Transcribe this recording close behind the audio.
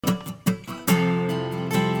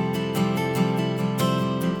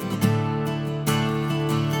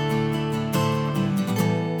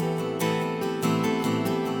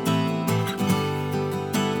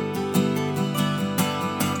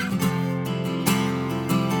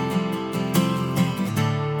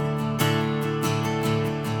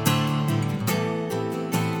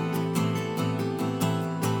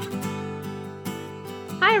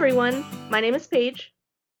everyone, my name is Paige,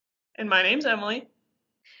 And my name's Emily.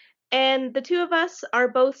 and the two of us are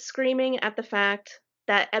both screaming at the fact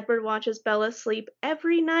that Edward watches Bella sleep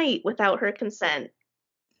every night without her consent.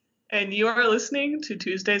 And you are listening to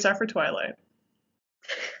Tuesdays After Twilight.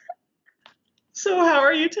 So how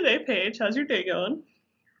are you today, Paige? How's your day going?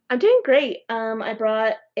 I'm doing great. I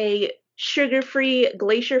brought a sugar-free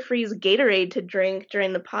Glacier Freeze Gatorade to drink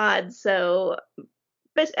during the pod, so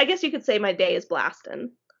I guess you could say my day is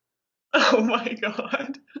blasting. Oh my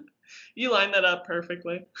god. You lined that up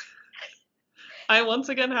perfectly. I once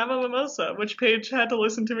again have a mimosa, which Paige had to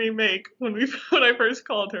listen to me make when I first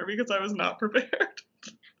called her because I was not prepared.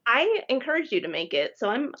 I encouraged you to make it, so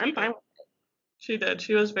I'm She fine did. with it. She did.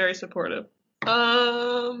 She was very supportive.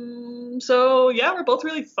 So yeah, we're both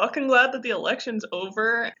really fucking glad that the election's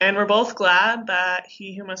over, and we're both glad that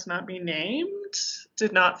he who must not be named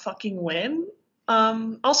did not fucking win.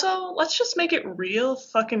 Also, let's just make it real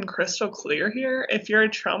fucking crystal clear here. If you're a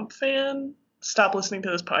Trump fan, stop listening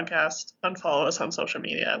to this podcast, unfollow us on social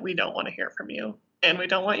media. We don't want to hear from you, and we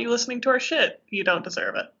don't want you listening to our shit. You don't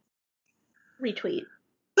deserve it. Retweet.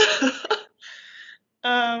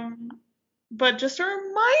 But just a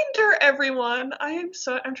reminder, everyone, I'm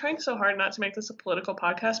trying so hard not to make this a political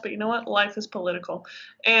podcast, but you know what? Life is political.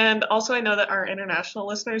 And also I know that our international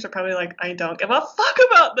listeners are probably like, I don't give a fuck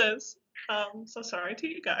about this. So sorry to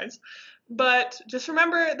you guys. But just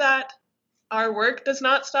remember that our work does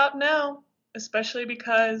not stop now, especially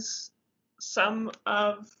because some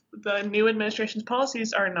of the new administration's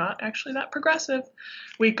policies are not actually that progressive.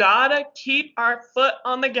 We gotta keep our foot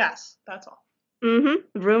on the gas. That's all.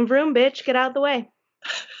 Mm-hmm. Vroom vroom, bitch, get out of the way.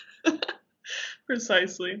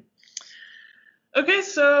 Precisely. Okay,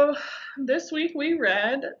 so this week we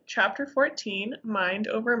read chapter 14, Mind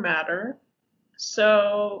Over Matter.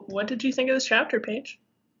 So, what did you think of this chapter, Paige?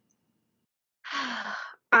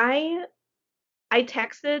 I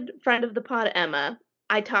texted friend of the pod Emma.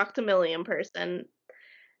 I talked to Millie in person.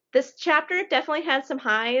 This chapter definitely had some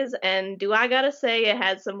highs, and do I gotta say it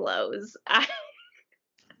had some lows.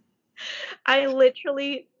 I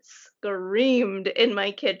literally screamed in my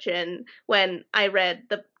kitchen when I read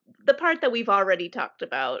the part that we've already talked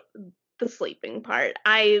about, the sleeping part.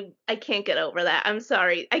 I can't get over that. I'm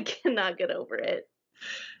sorry. I cannot get over it.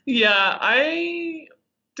 Yeah, I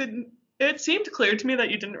didn't. It seemed clear to me that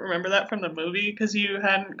you didn't remember that from the movie because you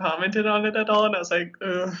hadn't commented on it at all, and I was like,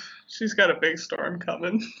 ugh, she's got a big storm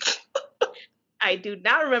coming. I do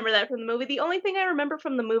not remember that from the movie. The only thing I remember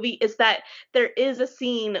from the movie is that there is a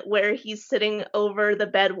scene where he's sitting over the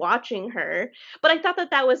bed watching her. But I thought that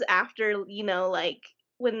that was after, like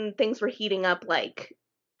when things were heating up, like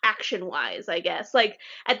action wise, I guess. Like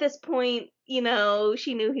at this point, she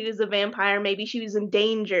knew he was a vampire. Maybe she was in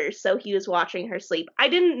danger, so he was watching her sleep. I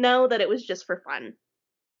didn't know that it was just for fun.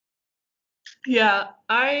 Yeah,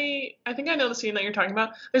 I think I know the scene that you're talking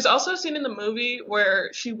about. There's also a scene in the movie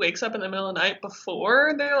where she wakes up in the middle of the night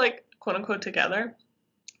before they're like quote unquote together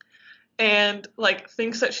and like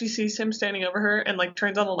thinks that she sees him standing over her and like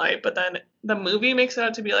turns on the light, but then the movie makes it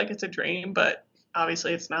out to be like it's a dream, but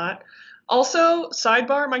obviously it's not. Also,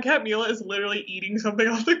 sidebar, my cat Mila is literally eating something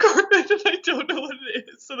off the carpet and I don't know what it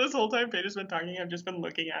is. So this whole time Paige has been talking, I've just been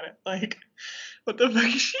looking at it like, what the fuck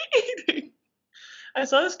is she eating? I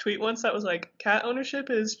saw this tweet once that was like, cat ownership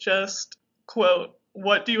is just, quote,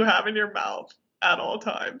 what do you have in your mouth at all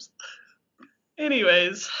times?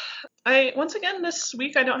 Anyways, once again this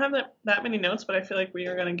week I don't have that many notes, but I feel like we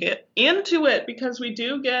are going to get into it because we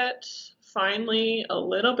do get finally a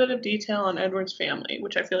little bit of detail on Edward's family,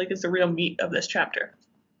 which I feel like is the real meat of this chapter.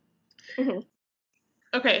 Mm-hmm.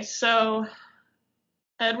 Okay, so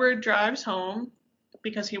Edward drives home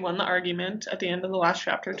because he won the argument at the end of the last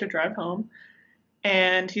chapter to drive home.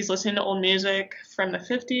 And he's listening to old music from the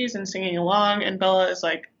 50s and singing along, and Bella is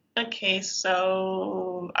like, okay,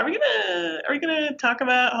 so are we gonna talk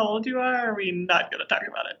about how old you are, or are we not gonna talk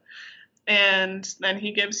about it? And then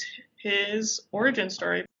he gives his origin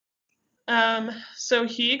story. So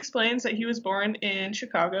he explains that he was born in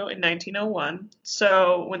Chicago in 1901.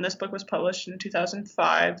 So when this book was published in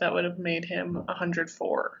 2005, that would have made him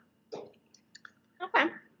 104. Okay.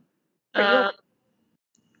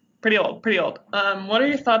 Pretty old. Pretty old. What are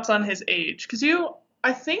your thoughts on his age? Because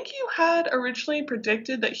I think you had originally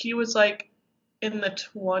predicted that he was like in the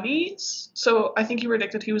 20s. So I think you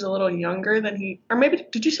predicted he was a little younger than or maybe,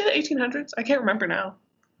 did you say the 1800s? I can't remember now.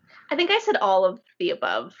 I think I said all of the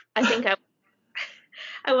above. I think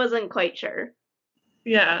I wasn't quite sure.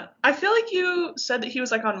 Yeah. I feel like you said that he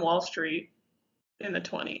was like on Wall Street in the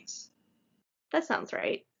 20s. That sounds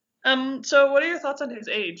right. So what are your thoughts on his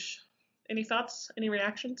age? Any thoughts? Any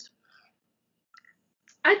reactions?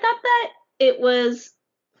 I thought that it was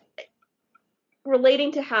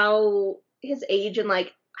relating to how his age and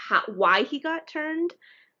like why he got turned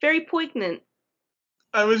very poignant.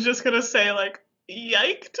 I was just gonna say, like,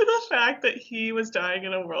 yike to the fact that he was dying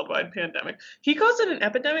in a worldwide pandemic. He caused it an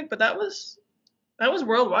epidemic, but that was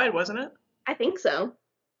worldwide, wasn't it? I think so.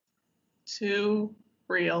 Too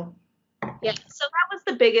real. Yeah, so that was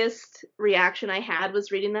the biggest reaction I had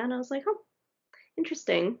was reading that, and I was like, oh,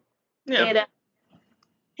 interesting. Yeah, It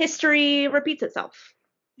history repeats itself.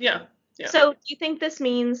 yeah, yeah. So, do you think this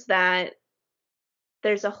means that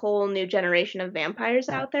there's a whole new generation of vampires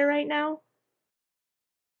out there right now?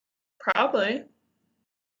 Probably.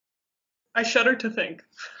 I shudder to think.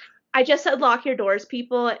 I just said lock your doors,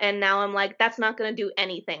 people, and now I'm like, that's not going to do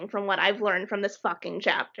anything from what I've learned from this fucking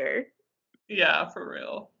chapter. Yeah, for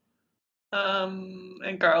real.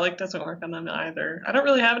 And garlic doesn't work on them either. I don't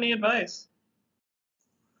really have any advice.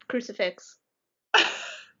 Crucifix.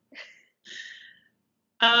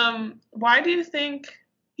 Why do you think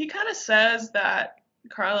he kind of says that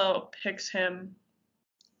Carlo picks him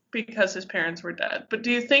because his parents were dead? But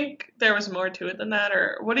do you think there was more to it than that,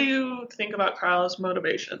 or what do you think about Carlo's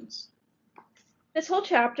motivations? This whole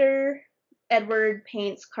chapter, Edward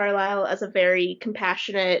paints Carlisle as a very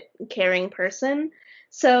compassionate, caring person.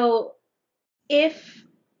 So if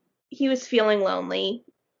he was feeling lonely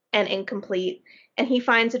and incomplete, and he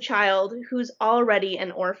finds a child who's already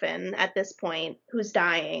an orphan at this point, who's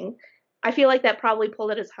dying, I feel like that probably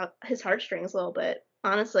pulled at his heartstrings a little bit.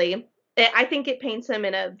 Honestly, I think it paints him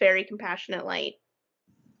in a very compassionate light.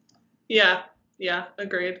 Yeah, yeah,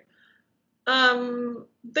 agreed.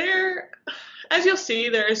 There, as you'll see,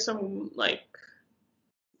 there is some like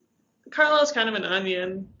Carlo's kind of an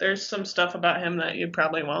onion. There's some stuff about him that you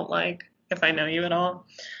probably won't like if I know you at all.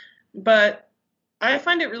 But I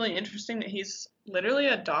find it really interesting that he's literally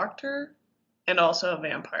a doctor and also a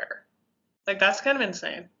vampire. Like that's kind of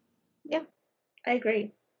insane. Yeah, I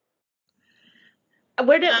agree. Uh,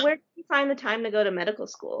 Where did you find the time to go to medical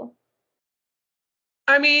school?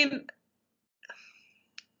 I mean,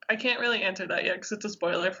 I can't really answer that yet because it's a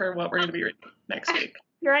spoiler for what we're going to be reading next week.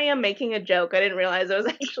 Here I am making a joke. I didn't realize it was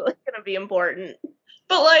actually going to be important.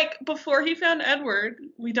 But like before he found Edward,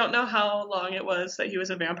 we don't know how long it was that he was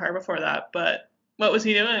a vampire before that. But what was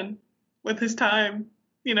he doing with his time?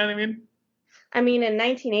 You know what I mean? I mean, in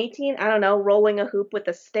 1918, I don't know, rolling a hoop with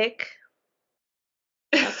a stick.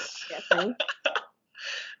 That's guessing.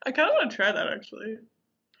 I kind of want to try that actually.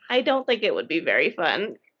 I don't think it would be very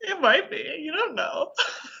fun. It might be. You don't know.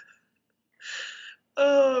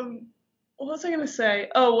 um, what was I gonna say?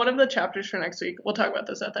 Oh, one of the chapters for next week. We'll talk about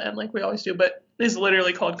this at the end, like we always do. But is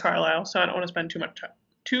literally called Carlisle, so I don't want to spend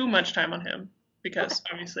too much time on him because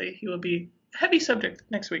obviously he will be a heavy subject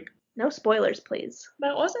next week. No spoilers, please.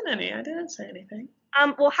 That wasn't any. I didn't say anything.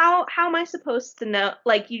 Well, how am I supposed to know?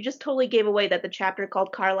 Like, you just totally gave away that the chapter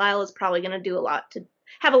called Carlisle is probably going to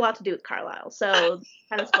have a lot to do with Carlisle. So,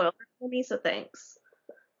 kind of spoiled for me. So, thanks.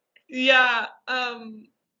 Yeah.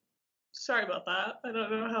 Sorry about that. I don't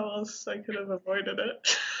know how else I could have avoided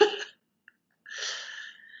it.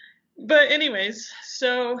 But anyways,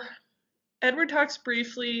 so Edward talks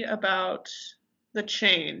briefly about the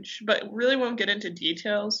change, but really won't get into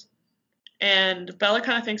details. And Bella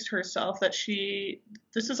kind of thinks to herself that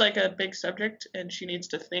this is like a big subject and she needs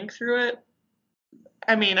to think through it.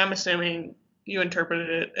 I mean, I'm assuming you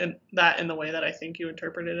interpreted it in the way that I think you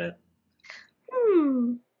interpreted it.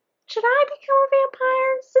 Should I become a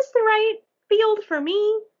vampire? Is this the right field for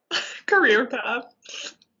me? Career path.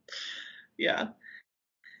 Yeah.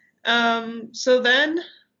 So then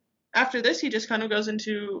after this, he just kind of goes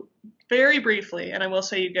into very briefly, and I will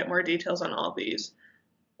say you get more details on all of these.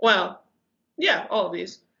 Well, yeah, all of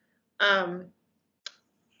these.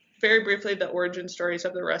 Very briefly, the origin stories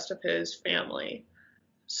of the rest of his family.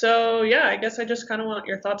 So yeah, I guess I just kind of want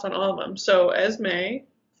your thoughts on all of them. So Esme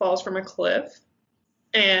falls from a cliff,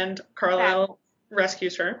 and Carlisle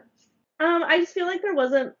rescues her. I just feel like there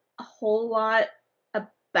wasn't a whole lot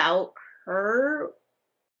about her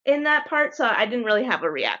in that part, so I didn't really have a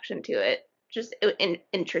reaction to it. Just an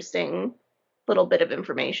interesting little bit of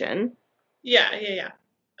information. Yeah.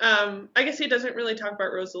 I guess he doesn't really talk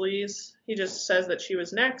about Rosalie's. He just says that she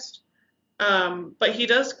was next. But he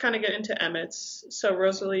does kind of get into Emmett's. So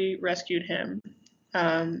Rosalie rescued him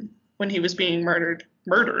when he was being murdered.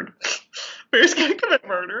 Murdered? Bears gonna commit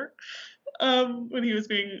murder. When he was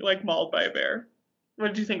being like mauled by a bear. What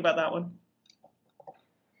did you think about that one?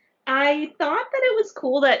 I thought that it was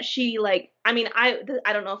cool that she I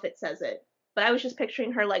don't know if it says it, but I was just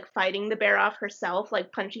picturing her like fighting the bear off herself,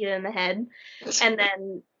 like punching it in the head, and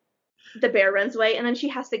then the bear runs away, and then she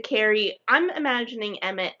has to carry. I'm imagining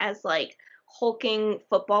Emmett as like hulking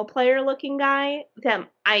football player looking guy. Them,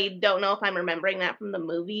 I don't know if I'm remembering that from the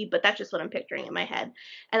movie, but that's just what I'm picturing in my head.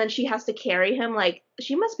 And then she has to carry him. Like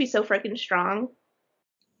she must be so freaking strong.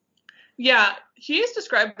 Yeah, he is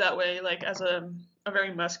described that way, like as a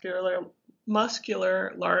very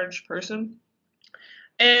muscular, large person.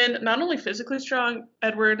 And not only physically strong,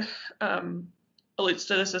 Edward alludes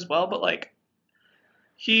to this as well, but like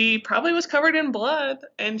he probably was covered in blood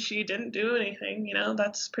and she didn't do anything, you know,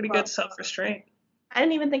 that's pretty good Well, self-restraint. I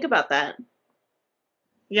didn't even think about that.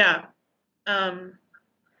 Yeah. Um,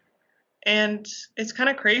 and it's kind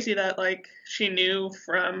of crazy that like she knew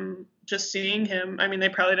from just seeing him. I mean, they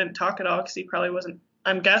probably didn't talk at all because he probably wasn't,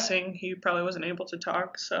 I'm guessing he probably wasn't able to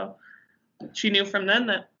talk. So she knew from then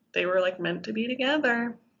that they were like meant to be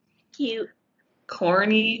together. Cute.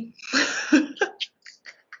 Corny.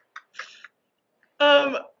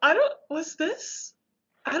 I don't, was this?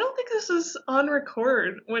 I don't think this was on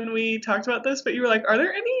record when we talked about this, but you were like, are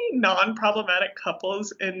there any non-problematic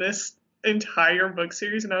couples in this entire book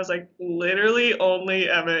series? And I was like, literally only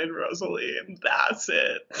Emma and Rosalie, and that's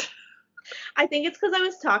it. I think it's because I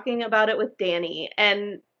was talking about it with Danny,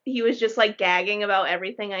 and he was just like gagging about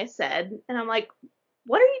everything I said, and I'm like,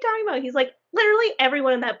 "What are you talking about?" He's like, "Literally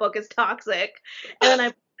everyone in that book is toxic," and then I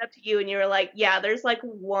brought it up to you, and you were like, "Yeah, there's like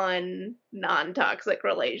one non-toxic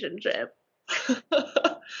relationship."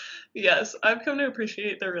 Yes, I've come to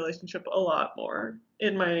appreciate their relationship a lot more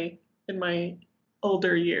in my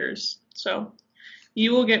older years. So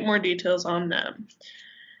you will get more details on them.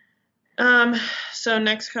 Um, so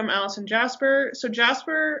next come Alice and Jasper. So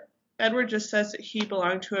Jasper, Edward just says that he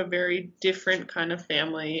belonged to a very different kind of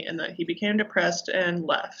family and that he became depressed and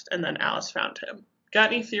left, and then Alice found him.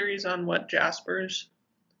 Got any theories on what Jasper's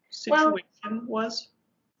Well, situation was?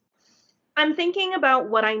 I'm thinking about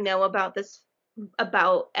what I know about this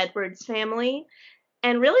about Edward's family,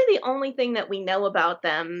 and really the only thing that we know about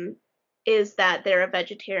them is that they're a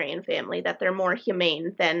vegetarian family, that they're more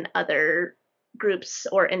humane than other groups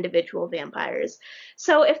or individual vampires.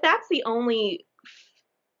 So if that's the only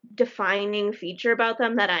defining feature about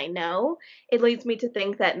them that I know, it leads me to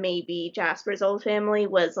think that maybe Jasper's old family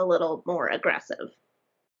was a little more aggressive.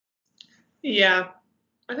 Yeah,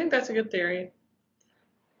 I think that's a good theory.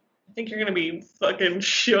 I think you're gonna be fucking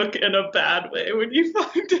shook in a bad way when you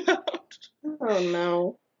find out. Oh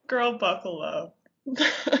no. Girl, buckle up.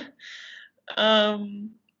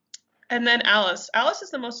 um, and then Alice. Alice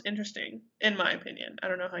is the most interesting, in my opinion. I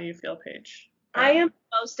don't know how you feel, Paige. I am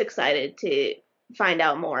most excited to find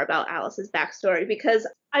out more about Alice's backstory because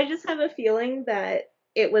I just have a feeling that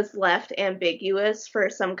it was left ambiguous for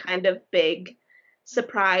some kind of big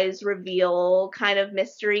surprise reveal kind of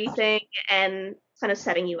mystery thing and kind of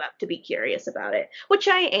setting you up to be curious about it, which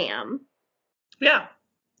I am. Yeah,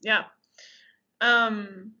 yeah.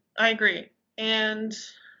 I agree. And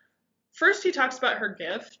first, he talks about her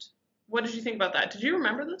gift. What did you think about that? Did you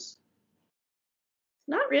remember this?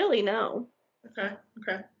 Not really, no. Okay,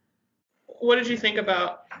 okay. What did you think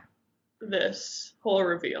about this whole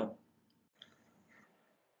reveal?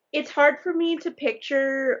 It's hard for me to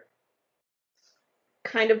picture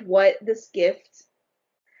kind of what this gift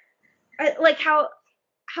like how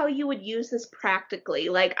you would use this practically.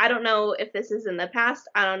 Like, I don't know if this is in the past.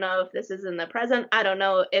 I don't know if this is in the present. I don't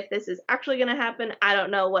know if this is actually going to happen. I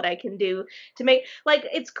don't know what I can do to make, like,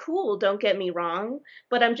 it's cool, don't get me wrong,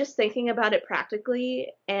 but I'm just thinking about it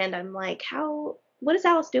practically and I'm like, what is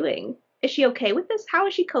Alice doing? Is she okay with this? How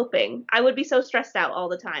is she coping? I would be so stressed out all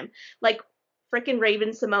the time. Like freaking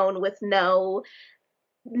Raven Simone with no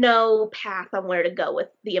path on where to go with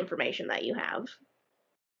the information that you have.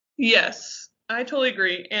 Yes, I totally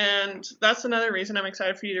agree. And that's another reason I'm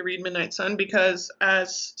excited for you to read Midnight Sun because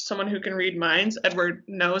as someone who can read minds, Edward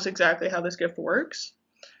knows exactly how this gift works.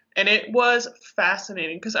 And it was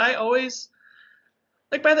fascinating because I always,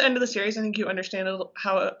 like by the end of the series, I think you understand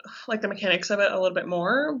how, like the mechanics of it a little bit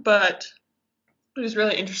more, but it was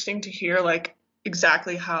really interesting to hear like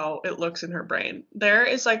exactly how it looks in her brain. There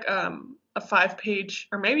is like a 5 page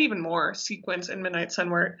or maybe even more sequence in Midnight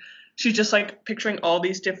Sun where she's just like picturing all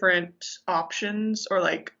these different options or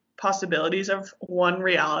like possibilities of one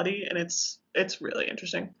reality and it's really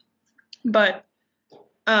interesting. But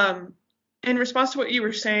um in response to what you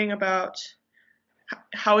were saying about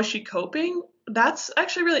how is she coping, that's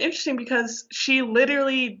actually really interesting because she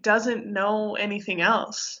literally doesn't know anything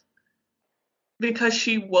else because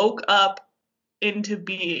she woke up into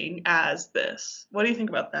being as this. What do you think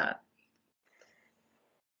about that?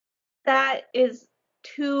 That is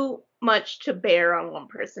too much to bear on one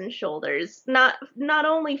person's shoulders. Not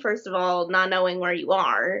only, first of all, not knowing where you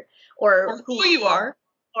are or Or who you are.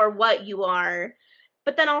 or what you are,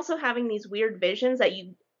 but then also having these weird visions that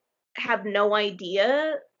you have no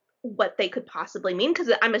idea what they could possibly mean,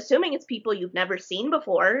 because I'm assuming it's people you've never seen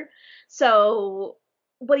before. So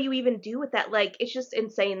what do you even do with that? Like, it's just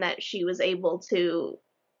insane that she was able to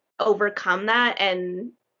overcome that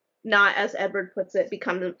and not, as Edward puts it,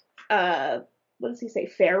 become what does he say,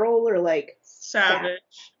 feral or like Savage.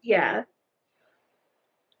 Yeah.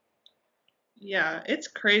 Yeah, it's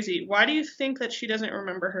crazy. Why do you think that she doesn't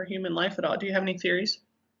remember her human life at all? Do you have any theories?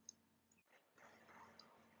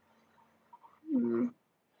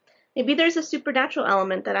 Maybe there's a supernatural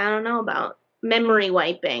element that I don't know about. Memory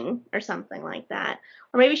wiping or something like that.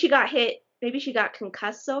 Or maybe she got hit, maybe she got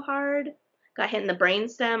concussed so hard, got hit in the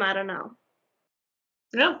brainstem, I don't know.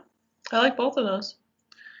 Yeah, I like both of those.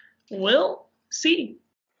 We'll see.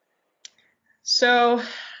 So,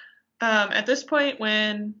 at this point,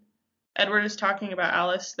 when Edward is talking about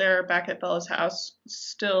Alice, they're back at Bella's house,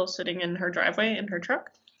 still sitting in her driveway in her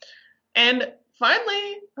truck. And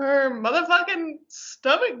finally, her motherfucking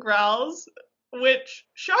stomach growls, which,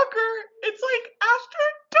 shocker, it's like after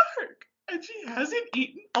dark, and she hasn't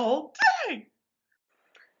eaten all day.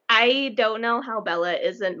 I don't know how Bella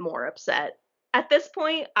isn't more upset. At this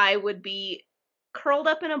point, I would be curled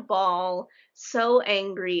up in a ball, so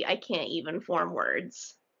angry I can't even form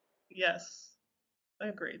words. Yes,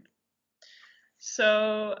 agreed.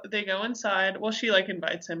 So they go inside. Well, she like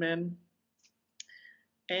invites him in.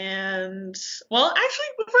 And, well,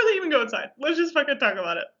 actually, before they even go inside, let's just fucking talk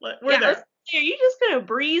about it. We're there. Are you just gonna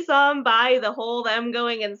breeze on by the whole them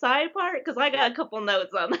going inside part? Because I got a couple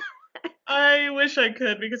notes on that. I wish I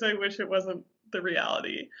could, because I wish it wasn't the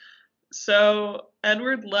reality. So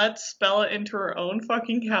Edward lets Bella into her own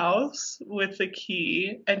fucking house with the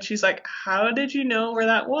key, and she's like, "How did you know where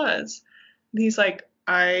that was?" And he's like,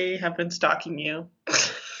 "I have been stalking you."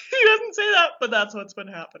 He doesn't say that, but that's what's been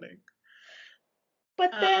happening.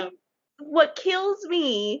 But then what kills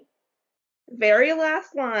me, very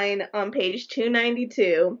last line on page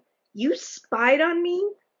 292, you spied on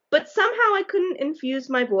me, but somehow I couldn't infuse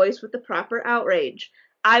my voice with the proper outrage.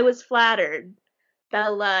 I was flattered.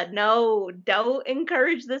 Bella, no, don't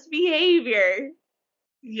encourage this behavior.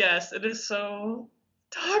 Yes, it is so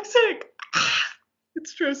toxic. It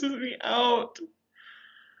stresses me out.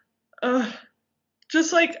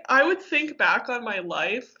 Just like, I would think back on my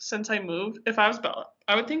life since I moved, if I was Bella,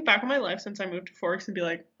 I would think back on my life since I moved to Forks and be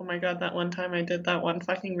like, oh my god, that one time I did that one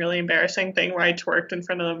fucking really embarrassing thing where I twerked in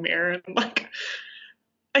front of the mirror, and like,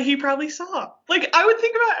 he probably saw. Like, I would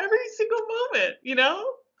think about every single moment, you know?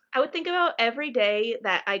 I would think about every day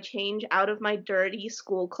that I change out of my dirty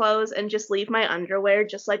school clothes and just leave my underwear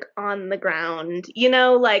just like on the ground. You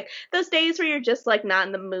know, like those days where you're just like not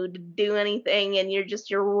in the mood to do anything and you're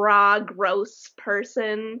just your raw, gross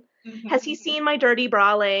person. Mm-hmm. Has he seen my dirty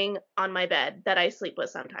bra laying on my bed that I sleep with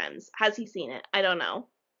sometimes? Has he seen it? I don't know.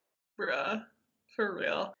 Bruh. For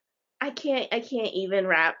real. I can't even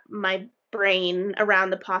wrap my brain around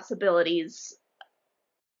the possibilities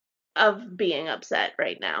of being upset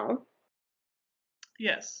right now.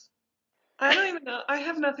 Yes. I don't even know. I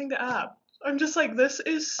have nothing to add. I'm just like, this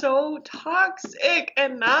is so toxic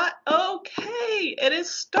and not okay. It is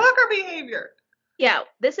stalker behavior. Yeah,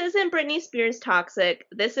 this isn't Britney Spears toxic.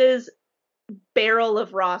 This is barrel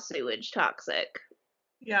of raw sewage toxic.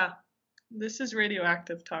 Yeah, this is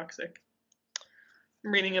radioactive toxic.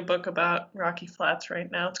 I'm reading a book about Rocky Flats right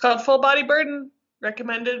now. It's called Full Body Burden,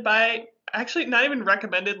 recommended by, actually not even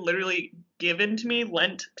recommended, literally given to me,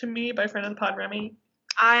 lent to me by friend of the pod, Remy.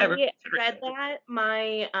 I read that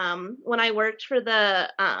when I worked for the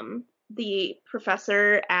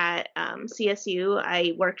professor at CSU.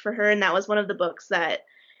 I worked for her, and that was one of the books that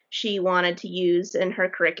she wanted to use in her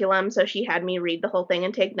curriculum, so she had me read the whole thing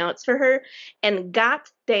and take notes for her. And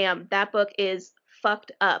goddamn, that book is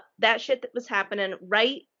fucked up. That shit that was happening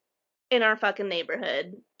right in our fucking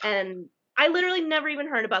neighborhood, and I literally never even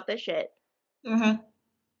heard about this shit. Mm-hmm.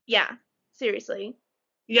 Yeah, seriously.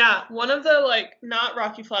 Yeah, one of the, like, not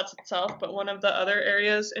Rocky Flats itself, but one of the other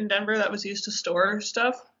areas in Denver that was used to store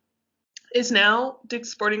stuff is now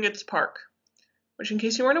Dick's Sporting Goods Park, which, in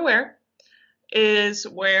case you weren't aware, is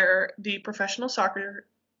where the professional soccer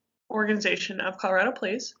organization of Colorado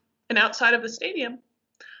plays. And outside of the stadium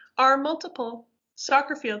are multiple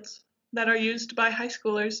soccer fields that are used by high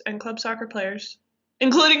schoolers and club soccer players,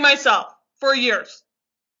 including myself, for years.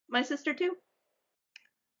 My sister, too.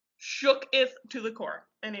 Shooketh to the core.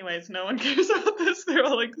 Anyways, no one cares about this. They're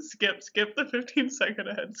all like, skip the 15-second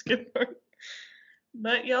ahead, skip part.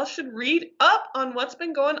 But y'all should read up on what's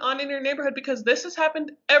been going on in your neighborhood because this has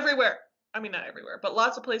happened everywhere. I mean, not everywhere, but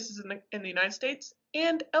lots of places in the United States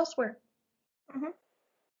and elsewhere. Mhm.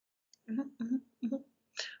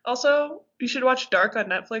 Also, you should watch Dark on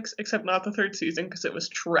Netflix, except not the third season because it was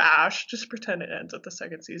trash. Just pretend it ends at the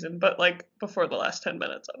second season, but like before the last 10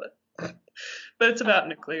 minutes of it. But it's about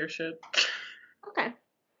nuclear shit. Okay.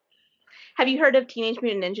 Have you heard of Teenage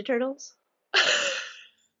Mutant Ninja Turtles?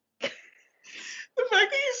 The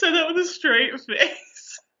fact that you said that with a straight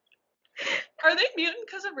face. Are they mutant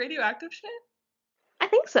because of radioactive shit? I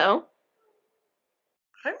think so.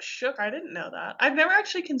 I'm shook. I didn't know that. I've never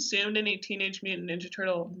actually consumed any Teenage Mutant Ninja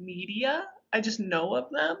Turtle media. I just know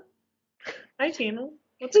of them. Hi, Tina.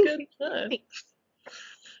 What's good? Good.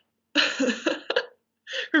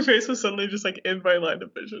 Her face was suddenly just like in my line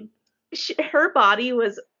of vision. Her body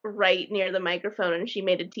was right near the microphone, and she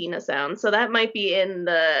made a Tina sound, so that might be in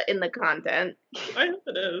the content. I hope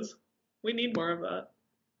it is. We need more of that.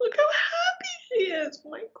 Look how happy she is.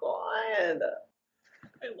 My God.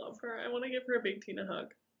 I love her. I want to give her a big Tina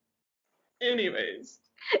hug. Anyways.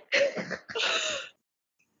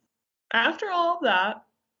 After all of that,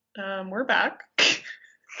 we're back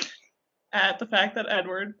at the fact that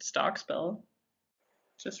Edward stalks Bella.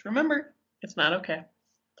 Just remember, it's not okay.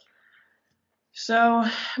 So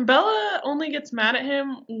Bella only gets mad at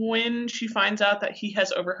him when she finds out that he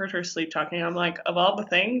has overheard her sleep talking. I'm like, of all the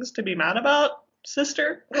things to be mad about,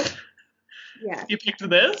 sister, Yeah. you picked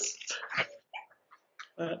this?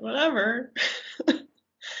 But whatever.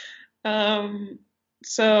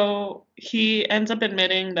 So he ends up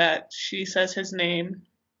admitting that she says his name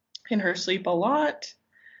in her sleep a lot,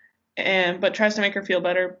 but tries to make her feel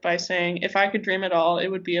better by saying, if I could dream at all, it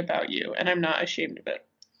would be about you, and I'm not ashamed of it.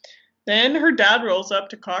 Then her dad rolls up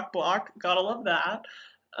to cock block. Gotta love that.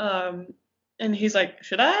 And he's like,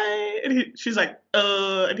 should I? And she's like,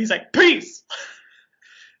 and he's like, peace!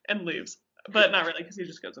 And leaves. But not really, because he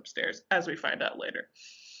just goes upstairs, as we find out later.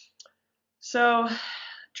 So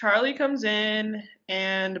Charlie comes in,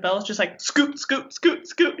 and Bella's just like, scoot, scoot, scoot,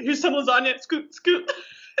 scoot. Here's some lasagna, scoot, scoot.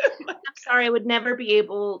 I'm sorry, I would never be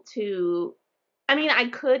able to. I mean, I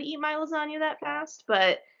could eat my lasagna that fast,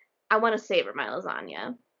 but I want to savor my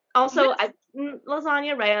lasagna. Also, Yes. I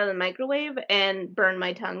lasagna right out of the microwave and burned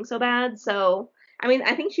my tongue so bad. So, I mean,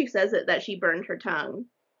 I think she says it that she burned her tongue.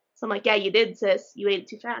 So I'm like, yeah, you did, sis. You ate it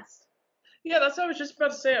too fast. Yeah, that's what I was just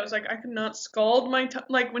about to say. I was like, I could not scald my tongue.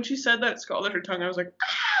 Like, when she said that it scalded her tongue, I was like,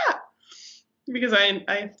 ah! Because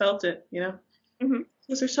I felt it, you know? Mm-hmm.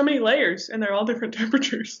 Because there's so many layers, and they're all different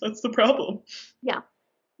temperatures. That's the problem. Yeah.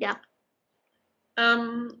 Yeah.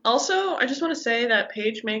 Also, I just want to say that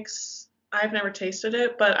Paige makes, I've never tasted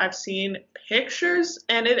it, but I've seen pictures,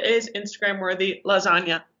 and it is Instagram-worthy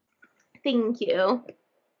lasagna. Thank you.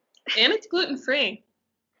 And it's gluten-free.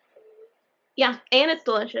 Yeah, and it's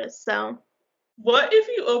delicious, so. What if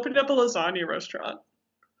you opened up a lasagna restaurant?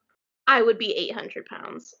 I would be 800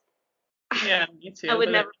 pounds. Yeah, me too. I would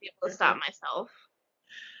never be able to stop myself.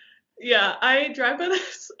 Yeah, I drive by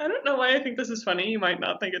this. I don't know why I think this is funny. You might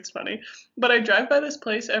not think it's funny, but I drive by this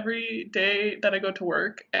place every day that I go to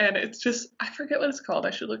work, and it's just, I forget what it's called.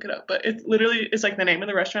 I should look it up, but it literally is like the name of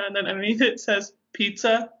the restaurant, and then underneath it says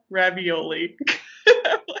pizza ravioli.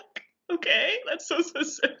 I'm like, okay, that's so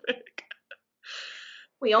specific.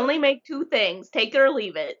 We only make two things. Take it or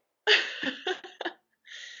leave it.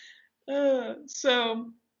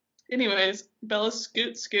 So, anyways, Bella's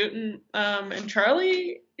scooting, and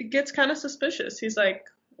Charlie gets kind of suspicious. He's like,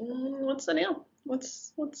 "What's the deal?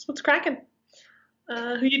 What's cracking?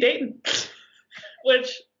 Who you dating?"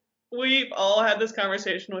 Which we've all had this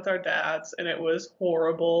conversation with our dads, and it was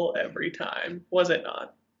horrible every time, was it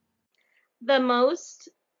not? The most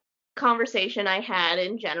conversation I had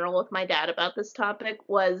in general with my dad about this topic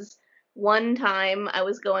was one time I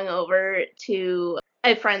was going over to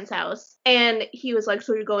a friend's house, and he was like,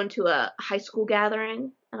 so you're going to a high school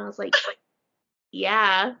gathering? And I was like,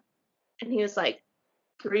 yeah. And he was like,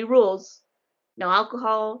 3 rules: no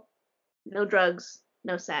alcohol, no drugs,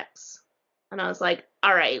 no sex. And I was like,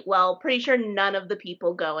 all right, well, pretty sure none of the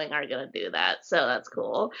people going are going to do that, so that's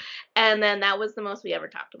cool. And then that was the most we ever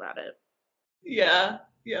talked about it. Yeah,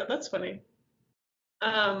 that's funny.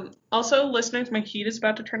 Also, listeners, my heat is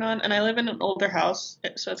about to turn on, and I live in an older house,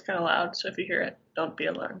 so it's kind of loud. So if you hear it, don't be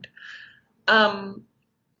alarmed. What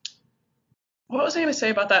was I going to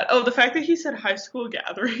say about that? Oh, the fact that he said high school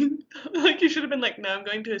gathering. Like, you should have been like, no, I'm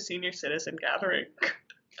going to a senior citizen gathering.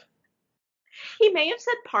 He may have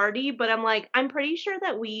said party, but I'm like, I'm pretty sure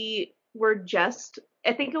that we were just,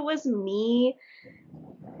 I think it was me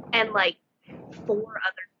and like 4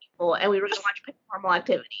 other people, and we were going to watch Paranormal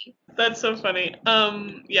Activity. That's so funny.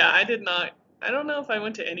 Yeah, I did not. I don't know if I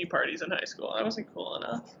went to any parties in high school. I wasn't cool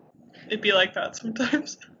enough. It'd be like that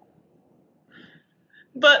sometimes.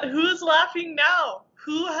 But who's laughing now?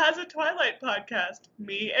 Who has a Twilight podcast?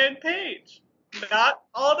 Me and Paige. Not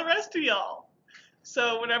all the rest of y'all.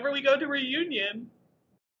 So whenever we go to reunion,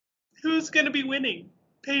 who's gonna be winning?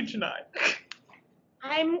 Paige and I.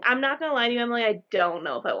 I'm not gonna lie to you, Emily. I don't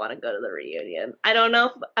know if I want to go to the reunion. I don't know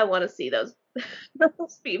if I want to see those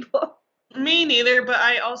those people. Me neither, but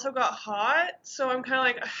I also got hot, so I'm kind of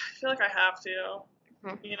like, I feel like I have to,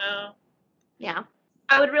 Mhm. you know? Yeah.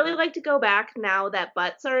 I would really like to go back now that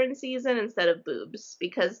butts are in season instead of boobs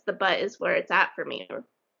because the butt is where it's at for me.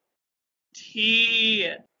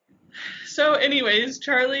 Tea. So, anyways,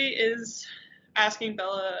 Charlie is asking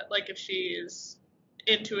Bella, like, if she's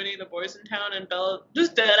into any of the boys in town, and Bella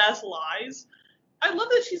just dead ass lies. I love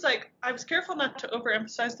that she's like, I was careful not to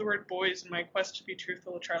overemphasize the word boys in my quest to be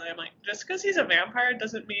truthful with Charlie. I'm like, just because he's a vampire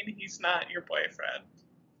doesn't mean he's not your boyfriend.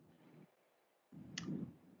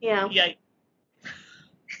 Yeah. Yikes.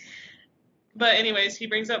 But anyways, he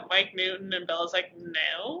brings up Mike Newton, and Bella's like,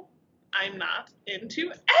 no, I'm not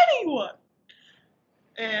into anyone.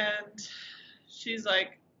 And she's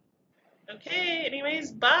like, okay,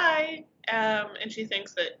 anyways, bye. And he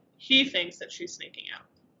thinks that she's sneaking out.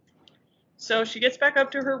 So she gets back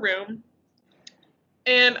up to her room,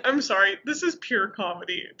 and I'm sorry, this is pure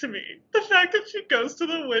comedy to me. The fact that she goes to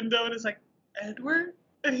the window and is like, Edward?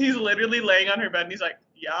 And he's literally laying on her bed, and he's like,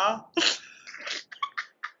 yeah.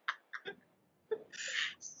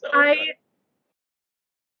 So I funny.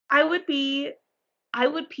 I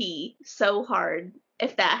would pee so hard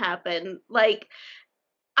if that happened. Like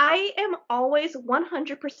I am always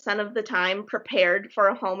 100% of the time prepared for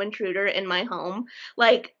a home intruder in my home.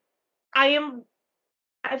 Like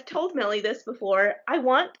I've told Millie this before. I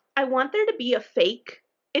want there to be a fake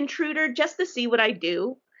intruder just to see what I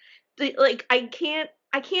do. Like I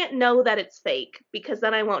can't know that it's fake because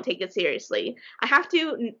then I won't take it seriously. I have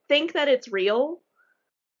to think that it's real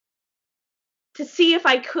to see if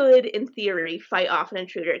I could, in theory, fight off an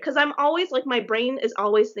intruder. Because I'm always like, my brain is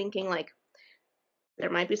always thinking, like, there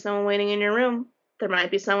might be someone waiting in your room. There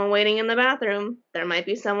might be someone waiting in the bathroom. There might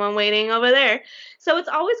be someone waiting over there. So it's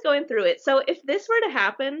always going through it. So if this were to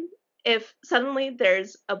happen, if suddenly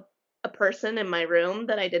there's a person in my room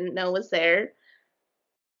that I didn't know was there,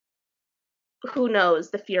 who knows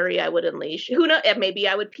the fury I would unleash? Who knows? Maybe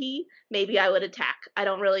I would pee. Maybe I would attack. I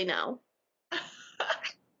don't really know.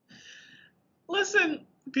 Listen,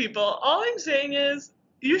 people, all I'm saying is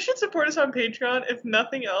you should support us on Patreon, if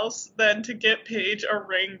nothing else, than to get Paige a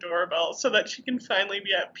Ring doorbell so that she can finally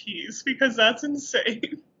be at peace, because that's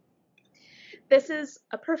insane. This is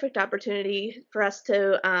a perfect opportunity for us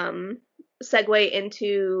to segue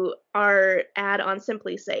into our ad on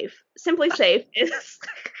Simply Safe. Simply Safe is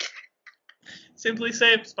Simply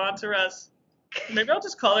Safe, sponsor us. Maybe I'll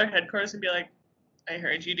just call their headquarters and be like, I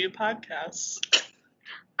heard you do podcasts.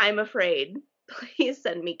 I'm afraid. Please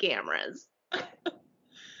send me cameras.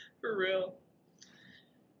 For real.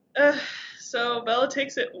 Uh, so Bella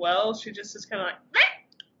takes it well. She just is kind of like, meh,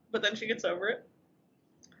 but then she gets over it.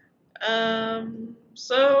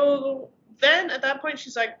 So then at that point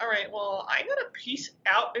she's like, all right, well, I gotta peace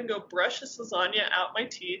out and go brush this lasagna out my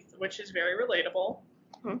teeth, which is very relatable.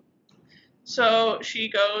 Hmm. So she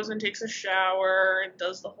goes and takes a shower and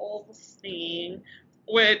does the whole thing,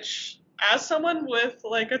 which, as someone with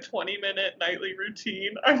like a 20-minute nightly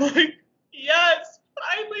routine, I'm like, yes,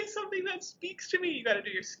 finally something that speaks to me. You gotta do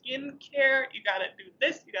your skincare, you gotta do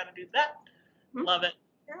this, you gotta do that. Hmm. Love it.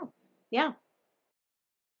 Yeah.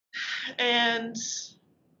 And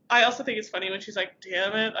I also think it's funny when she's like,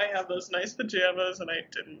 damn it, I have those nice pajamas and I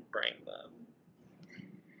didn't bring them.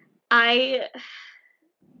 I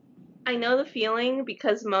know the feeling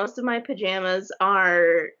because most of my pajamas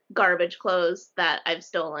are garbage clothes that I've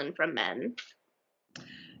stolen from men.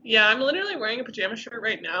 Yeah, I'm literally wearing a pajama shirt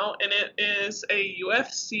right now, and it is a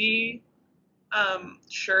UFC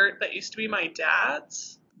shirt that used to be my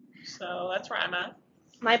dad's. So that's where I'm at.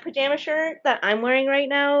 My pajama shirt that I'm wearing right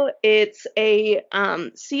now, it's a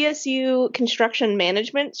CSU construction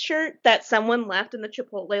management shirt that someone left in the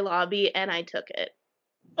Chipotle lobby and I took it.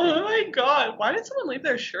 Oh my god, why did someone leave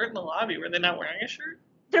their shirt in the lobby? Were they not wearing a shirt?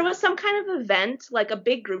 There was some kind of event, like a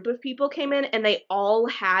big group of people came in and they all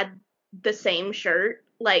had the same shirt,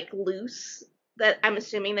 like loose, that I'm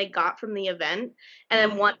assuming they got from the event.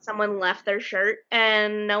 And then once someone left their shirt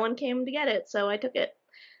and no one came to get it, so I took it.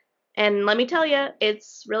 And let me tell you,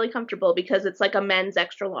 it's really comfortable because it's like a men's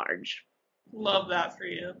extra large. Love that for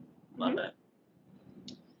you. Love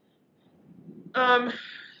Mm-hmm. it.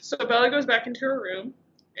 So Bella goes back into her room,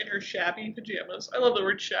 in her shabby pajamas. I love the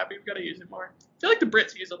word shabby. We've got to use it more. I feel like the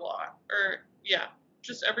Brits use it a lot. Or, yeah,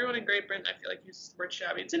 just everyone in Great Britain, I feel like, uses the word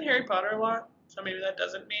shabby. It's in Harry Potter a lot, so maybe that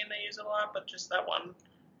doesn't mean they use it a lot, but just that one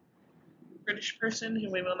British person who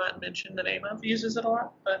we will not mention the name of uses it a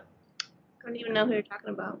lot. But I don't even know who you're talking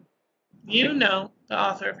about. you know the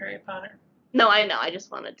author of Harry Potter. No, I know. I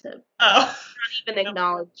just wanted to not even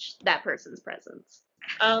acknowledge that person's presence.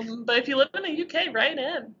 But if you live in the UK, write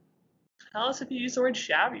in. Tell us if you use the word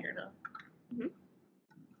shabby or not. Mm-hmm.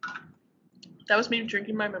 That was me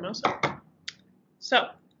drinking my mimosa. So,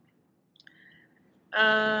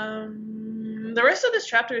 the rest of this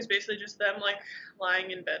chapter is basically just them, like,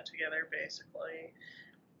 lying in bed together, basically.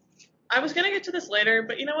 I was going to get to this later,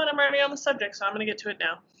 but you know what? I'm already on the subject, so I'm going to get to it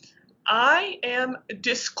now. I am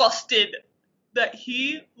disgusted that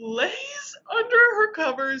he lays under her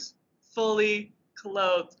covers fully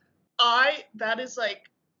clothed. That is, like,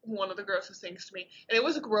 one of the grossest things to me. And it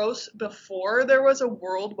was gross before there was a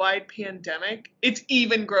worldwide pandemic. It's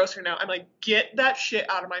even grosser now. I'm like, get that shit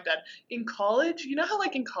out of my bed. In college, you know how,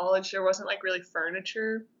 like, in college there wasn't, like, really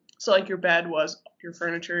furniture? So, like, your bed was your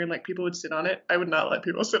furniture and, like, people would sit on it. I would not let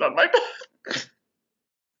people sit on my bed.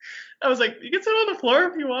 I was like, you can sit on the floor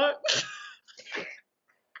if you want.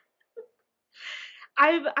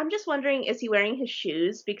 I'm just wondering, is he wearing his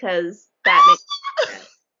shoes? Because that makes sense.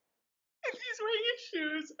 If he's wearing his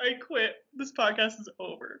shoes, I quit. This podcast is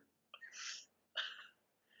over.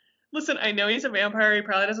 Listen, I know he's a vampire. He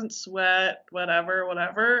probably doesn't sweat,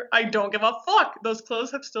 whatever. I don't give a fuck. Those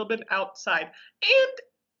clothes have still been outside. And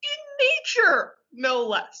in nature, no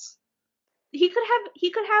less. He could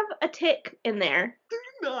have a tick in there. Do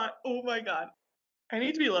not. Oh my god. I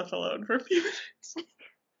need to be left alone for a few minutes.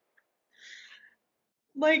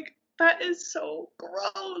 Like, that is so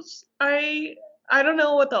gross. I don't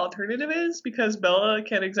know what the alternative is because Bella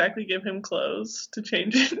can't exactly give him clothes to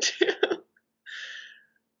change into.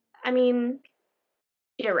 I mean,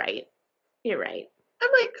 you're right. I'm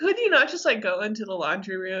like, could you not just like go into the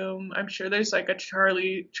laundry room? I'm sure there's like a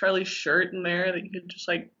Charlie shirt in there that you could just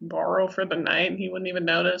like borrow for the night and he wouldn't even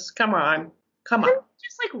notice. Come on.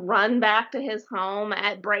 Just like run back to his home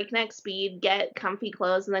at breakneck speed, get comfy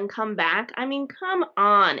clothes, and then come back. I mean, come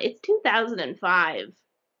on. It's 2005.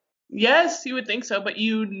 Yes, you would think so, but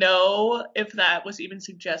you know if that was even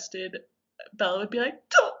suggested, Bella would be like,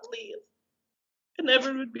 don't leave. And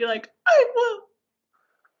everyone would be like, I will.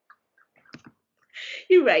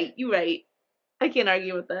 You're right. I can't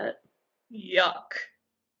argue with that. Yuck.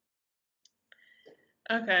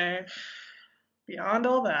 Okay. Beyond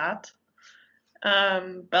all that,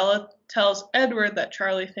 Bella tells Edward that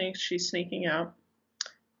Charlie thinks she's sneaking out.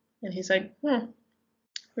 And he's like,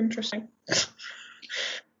 interesting.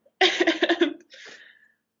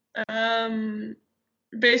 And,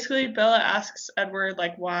 basically Bella asks Edward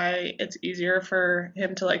like why it's easier for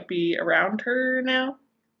him to like be around her now.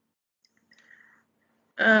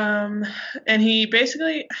 And he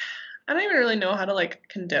basically, I don't even really know how to like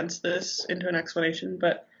condense this into an explanation,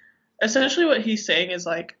 but essentially what he's saying is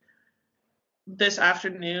like this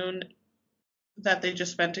afternoon that they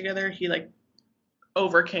just spent together, he like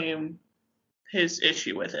overcame his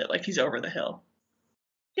issue with it. Like he's over the hill.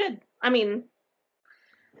 Good. I mean,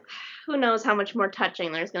 who knows how much more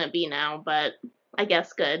touching there's going to be now, but I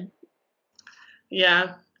guess good.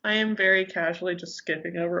 Yeah, I am very casually just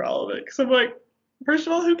skipping over all of it because I'm like, first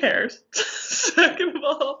of all, who cares? Second of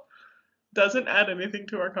all, doesn't add anything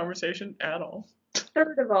to our conversation at all.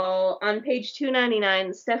 Third of all, on page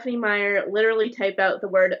 299, Stephenie Meyer literally typed out the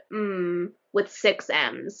word with 6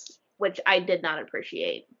 M's, which I did not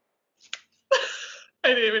appreciate. I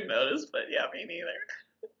didn't even notice, but yeah, me neither.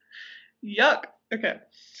 Yuck. Okay.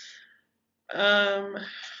 And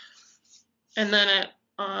then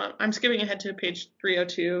I'm skipping ahead to page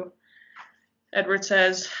 302. Edward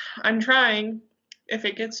says, I'm trying. If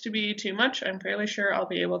it gets to be too much, I'm fairly sure I'll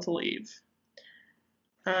be able to leave.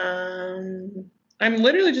 I'm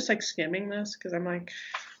literally just like skimming this because I'm like,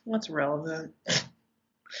 what's relevant?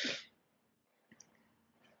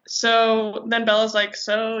 So then Bella's like,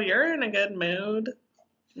 so you're in a good mood,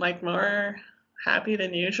 like more happy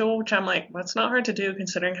than usual, which I'm like, that's not hard to do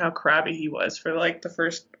considering how crabby he was for like the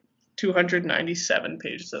first 297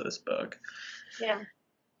 pages of this book. Yeah.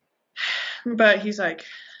 But he's like,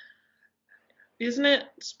 isn't it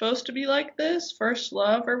supposed to be like this? First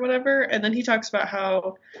love or whatever? And then he talks about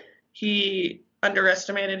how he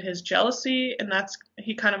underestimated his jealousy, and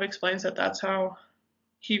he kind of explains that that's how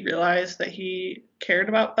he realized that he cared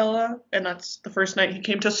about Bella, and that's the first night he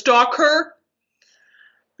came to stalk her,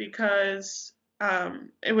 because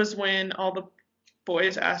it was when all the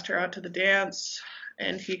boys asked her out to the dance,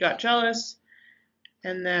 and he got jealous,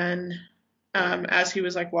 And then as he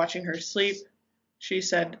was like watching her sleep, she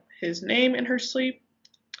said his name in her sleep.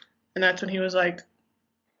 And that's when he was like,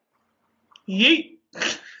 yeet.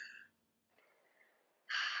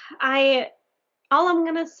 All I'm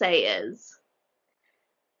gonna say is,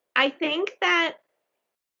 I think that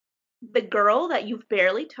the girl that you've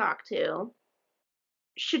barely talked to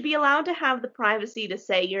should be allowed to have the privacy to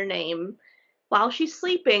say your name while she's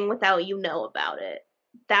sleeping without you know about it.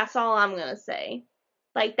 That's all I'm gonna say.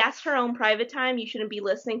 Like, that's her own private time. You shouldn't be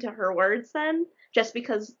listening to her words then. Just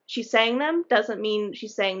because she's saying them doesn't mean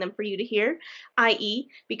she's saying them for you to hear, i.e.,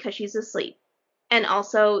 because she's asleep. And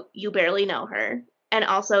also, you barely know her. And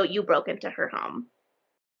also, you broke into her home.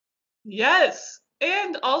 Yes.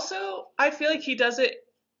 And also, I feel like he does it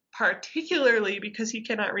particularly because he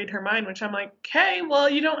cannot read her mind, which I'm like, okay, well,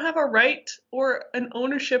 you don't have a right or an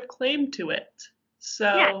ownership claim to it.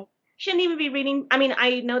 Yeah, So, shouldn't even be reading. I mean,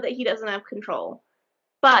 I know that he doesn't have control,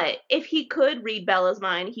 but if he could read Bella's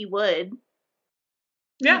mind, he would.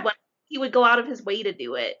 He yeah, would. He would go out of his way to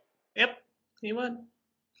do it. yep, he would.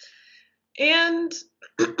 And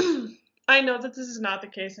I know that this is not the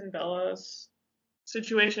case in Bella's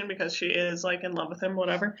situation because she is like in love with him,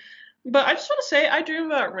 whatever. But I just want to say, I dream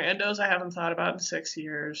about randos I haven't thought about in 6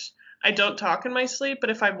 years. I don't talk in my sleep, but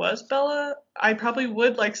if I was Bella, I probably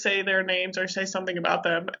would like say their names or say something about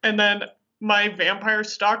them. And then my vampire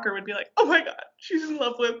stalker would be like, oh my God, she's in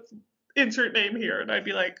love with insert name here. And I'd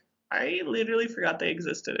be like, I literally forgot they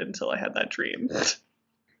existed until I had that dream.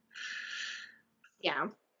 Yeah.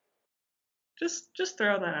 Just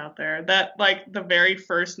throwing that out there. That like the very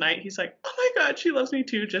first night he's like, "Oh my God, she loves me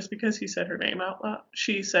too," just because he said her name out loud.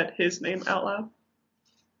 She said his name out loud.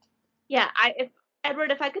 Yeah.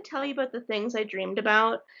 Edward, if I could tell you about the things I dreamed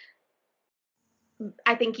about,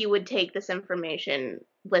 I think you would take this information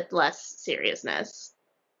with less seriousness.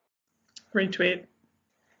 Retweet.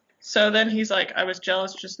 So then he's like, "I was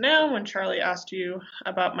jealous just now when Charlie asked you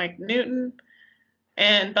about Mike Newton."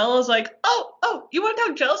 And Bella's like, "Oh, you want to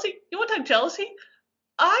talk jealousy? You want to talk jealousy?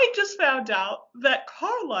 I just found out that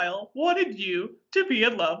Carlisle wanted you to be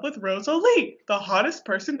in love with Rosalie, the hottest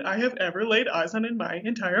person I have ever laid eyes on in my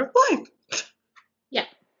entire life." Yeah.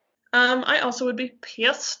 I also would be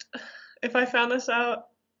pissed if I found this out.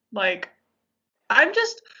 Like, I'm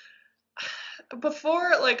just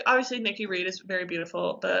before, like, obviously Nikki Reed is very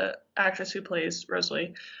beautiful, the actress who plays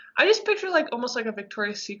Rosalie. I just picture like almost like a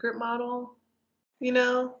Victoria's Secret model, you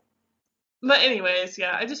know. But anyways,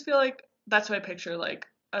 yeah, I just feel like that's what I picture, like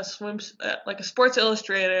a like a Sports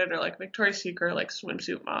Illustrated or like Victoria's Secret like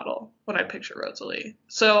swimsuit model when I picture Rosalie.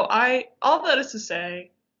 So all that is to say,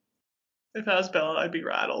 if I was Bella, I'd be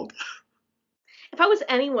rattled. If I was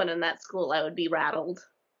anyone in that school, I would be rattled.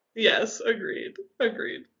 Yes, agreed.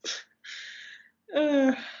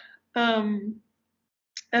 Uh, um,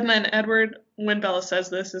 and then Edward, when Bella says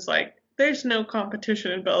this, is like, "There's no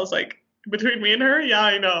competition," and Bella's like, "Between me and her, yeah,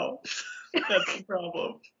 I know." That's the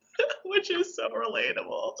problem, which is so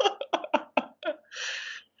relatable.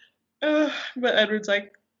 But Edward's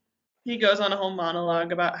like, he goes on a whole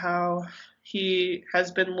monologue about how he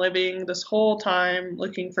has been living this whole time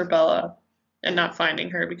looking for Bella and not finding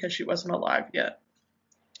her because she wasn't alive yet.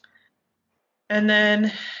 And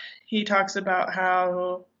then he talks about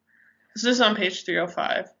how this is on page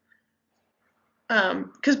 305.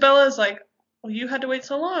 Because Bella's like, well, you had to wait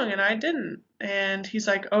so long and I didn't. And he's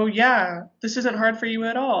like, oh yeah, this isn't hard for you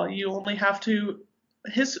at all. You only have to,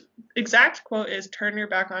 his exact quote is, turn your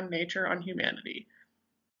back on nature, on humanity.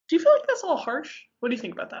 Do you feel like that's a little harsh? What do you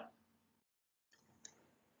think about that?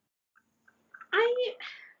 I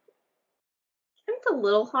It's a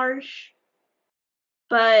little harsh,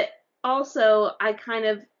 but also I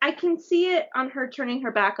can see it on her turning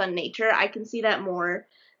her back on nature. I can see that more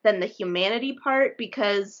than the humanity part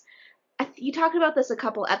because you talked about this a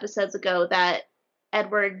couple episodes ago that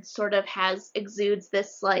Edward sort of exudes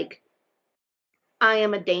this like I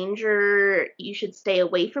am a danger, you should stay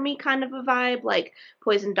away from me kind of a vibe, like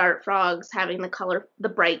poison dart frogs having the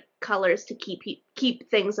bright colors to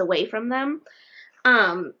keep things away from them.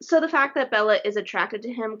 So the fact that Bella is attracted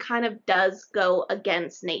to him kind of does go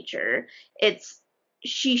against nature. It's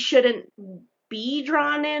She shouldn't be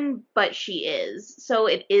drawn in, but she is. So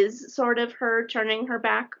it is sort of her turning her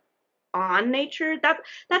back on nature.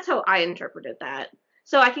 That's how I interpreted that.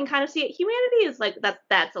 So I can kind of see it. Humanity is like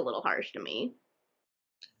that's a little harsh to me.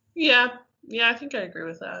 Yeah, yeah, I think I agree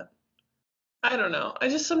with that. I don't know. I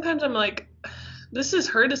just sometimes I'm like, this is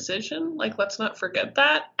her decision. Like, let's not forget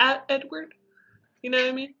that at Edward. You know what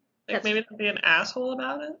I mean? Like, That's maybe not be an asshole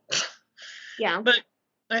about it. Yeah. But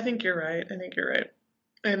I think you're right.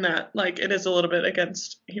 In that, like, it is a little bit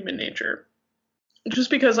against human nature.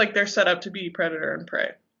 Just because like they're set up to be predator and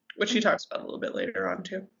prey, which he talks about a little bit later on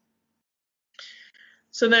too.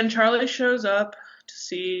 So then Charlie shows up to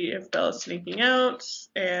see if Bella's sneaking out,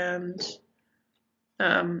 and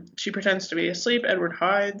she pretends to be asleep. Edward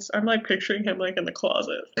hides. I'm like picturing him like in the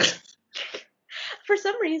closet. For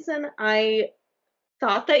some reason, I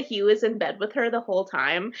thought that he was in bed with her the whole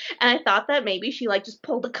time, and I thought that maybe she like just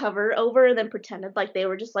pulled the cover over and then pretended like they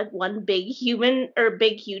were just like one big human or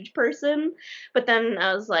big huge person. But then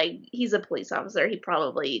I was like, he's a police officer. He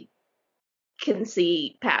probably can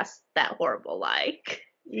see past that horrible lie.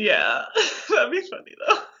 Yeah, that'd be funny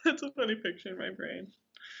though. It's a funny picture in my brain.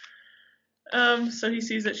 So he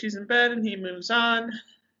sees that she's in bed and he moves on.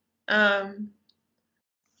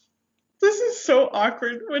 This is so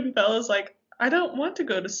awkward when Bella's like, I don't want to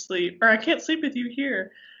go to sleep, or I can't sleep with you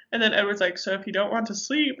here. And then Edward's like, so if you don't want to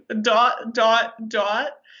sleep, dot, dot,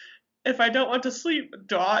 dot. If I don't want to sleep,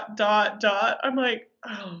 dot, dot, dot. I'm like,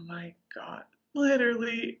 oh my God.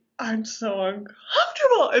 Literally, I'm so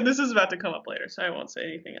uncomfortable. And this is about to come up later, so I won't say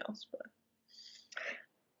anything else. But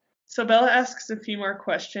so Bella asks a few more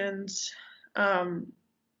questions.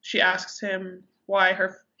 She asks him why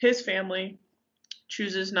his family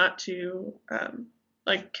chooses not to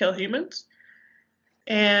like kill humans,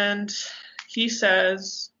 and he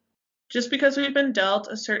says, just because we've been dealt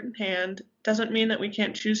a certain hand doesn't mean that we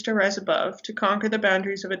can't choose to rise above, to conquer the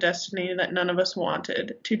boundaries of a destiny that none of us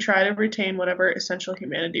wanted, to try to retain whatever essential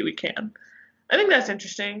humanity we can. I think that's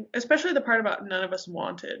interesting, especially the part about none of us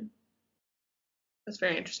wanted. That's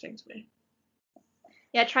very interesting to me.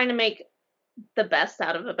 Yeah, trying to make the best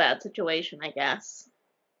out of a bad situation, I guess.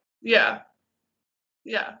 Yeah.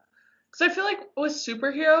 Yeah. Because I feel like with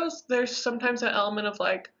superheroes, there's sometimes an element of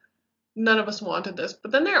like, none of us wanted this.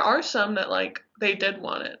 But then there are some that like, they did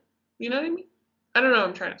want it. You know what I mean? I don't know what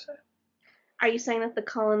I'm trying to say. Are you saying that the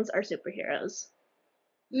Cullens are superheroes?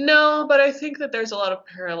 No, but I think that there's a lot of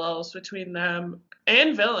parallels between them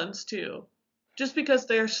and villains too. Just because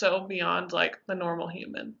they're so beyond like the normal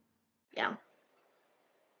human. Yeah.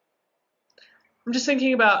 I'm just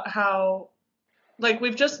thinking about how, like,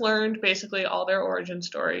 we've just learned basically all their origin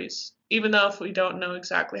stories, even though if we don't know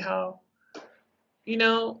exactly how,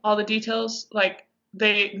 all the details, like,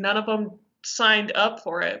 none of them signed up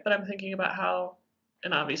for it, but I'm thinking about how,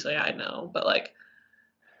 and obviously I know, but like,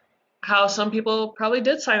 how some people probably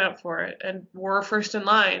did sign up for it and were first in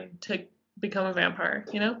line to become a vampire,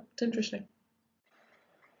 It's interesting.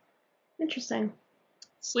 Interesting.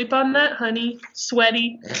 Sleep on that, honey.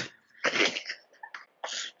 Sweaty.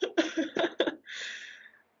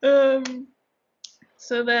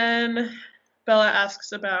 So then Bella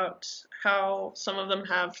asks about how some of them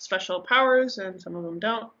have special powers and some of them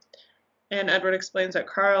don't. And Edward explains that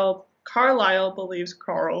Carlisle believes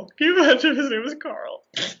Carl. Can you imagine his name is Carl?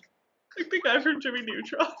 Like the guy from Jimmy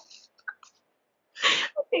Neutron.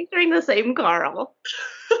 I'm picturing the same Carl.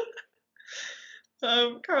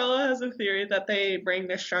 Carla has a theory that they bring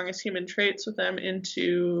their strongest human traits with them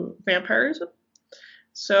into vampirism.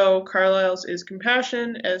 So Carlisle's is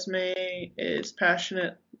compassion, Esme is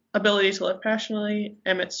passionate, ability to love passionately,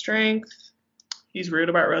 Emmett's strength. He's rude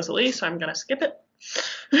about Rosalie, so I'm gonna skip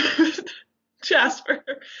it. Jasper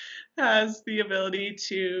has the ability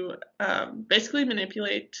to basically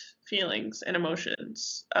manipulate feelings and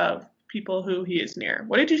emotions of people who he is near.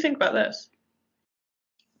 What did you think about this?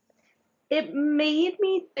 It made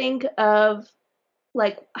me think of,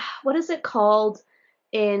 like, what is it called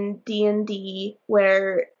in D&D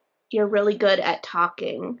where you're really good at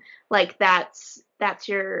talking? Like, that's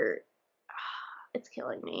your, it's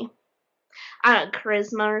killing me. I don't know,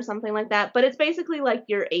 charisma or something like that. But it's basically like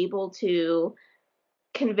you're able to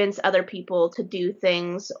convince other people to do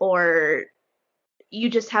things, or you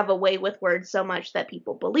just have a way with words so much that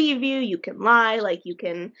people believe you. You can lie, like you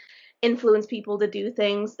can influence people to do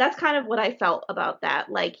things. That's kind of what I felt about that.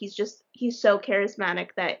 Like he's so charismatic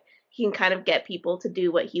that he can kind of get people to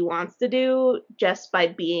do what he wants to do just by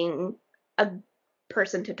being a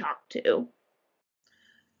person to talk to.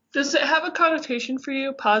 Does it have a connotation for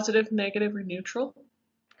you, positive, negative, or neutral?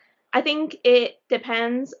 I think it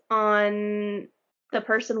depends on the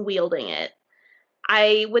person wielding it.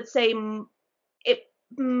 I would say it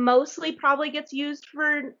mostly probably gets used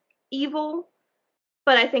for evil,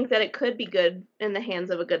 but I think that it could be good in the hands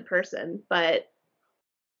of a good person. But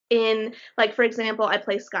in, like, for example, I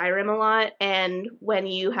play Skyrim a lot, and when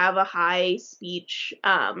you have a high speech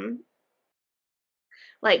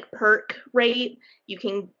like perk rate, you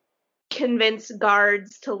can convince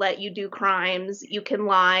guards to let you do crimes, you can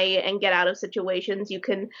lie and get out of situations, you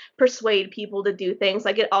can persuade people to do things.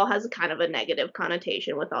 Like, it all has kind of a negative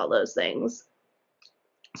connotation with all those things.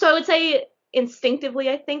 So I would say instinctively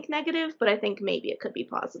I think negative, but I think maybe it could be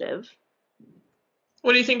positive.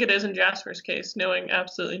 What do you think it is in Jasper's case, knowing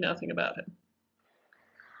absolutely nothing about him?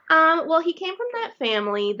 Well, he came from that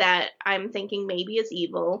family that I'm thinking maybe is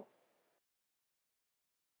evil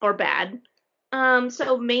or bad.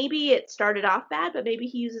 So maybe it started off bad, but maybe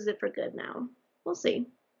he uses it for good now. We'll see.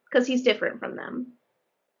 Because he's different from them.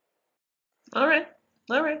 All right.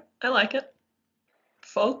 All right. I like it.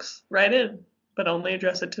 Folks, write in, but only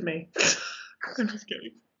address it to me. I'm just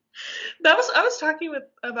kidding. I was talking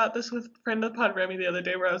about this with a friend of the pod, Remy, the other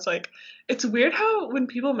day, where I was like, it's weird how when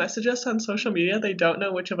people message us on social media, they don't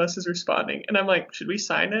know which of us is responding. And I'm like, should we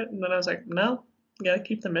sign it? And then I was like, no, you gotta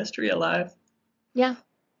keep the mystery alive. Yeah.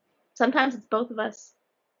 Sometimes it's both of us.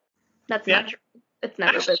 That's Yeah. not true. It's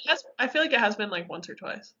never Actually, been. I feel like it has been like once or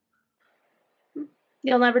twice.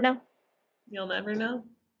 You'll never know. You'll never know.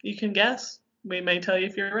 You can guess. We may tell you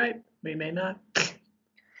if you're right. We may not.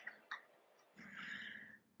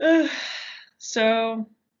 So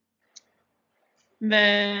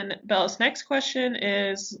then Bella's next question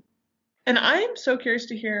is, and I'm so curious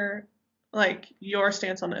to hear like your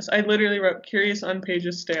stance on this. I literally wrote curious on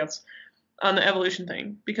Paige's stance on the evolution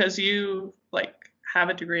thing because you like have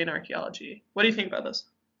a degree in archaeology. What do you think about this?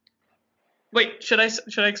 Wait, should I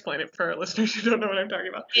explain it for our listeners who don't know what I'm talking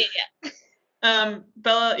about? Yeah.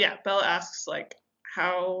 Bella asks like,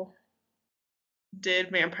 how did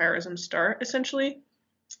vampirism start essentially?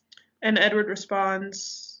 And Edward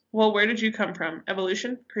responds, well, where did you come from?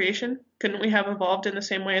 Evolution? Creation? Couldn't we have evolved in the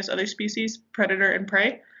same way as other species, predator and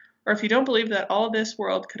prey? Or if you don't believe that all this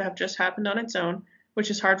world could have just happened on its own, which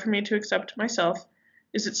is hard for me to accept myself,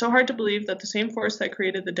 is it so hard to believe that the same force that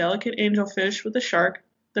created the delicate angelfish with the shark,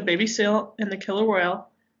 the baby seal, and the killer whale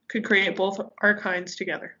could create both our kinds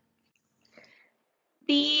together?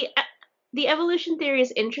 The evolution theory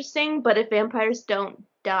is interesting, but if vampires don't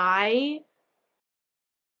die,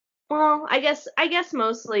 well, I guess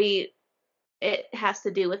mostly it has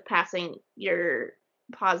to do with passing your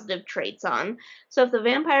positive traits on. So if the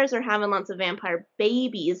vampires are having lots of vampire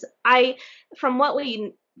babies, from what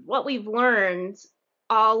we've learned,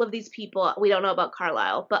 all of these people, we don't know about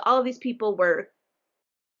Carlisle, but all of these people were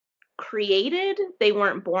created. They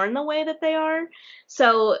weren't born the way that they are.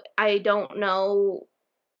 So I don't know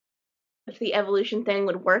if the evolution thing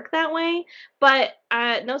would work that way, but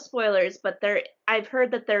no spoilers, but I've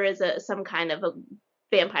heard that there is some kind of a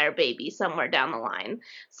vampire baby somewhere down the line.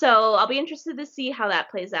 So I'll be interested to see how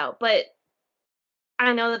that plays out. But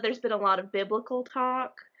I know that there's been a lot of biblical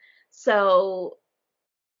talk, so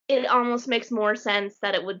it almost makes more sense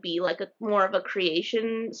that it would be like more of a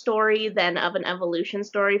creation story than of an evolution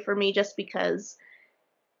story for me, just because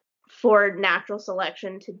for natural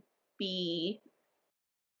selection to be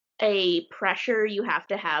a pressure, you have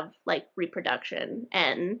to have like reproduction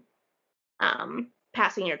and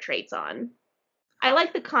passing your traits on. I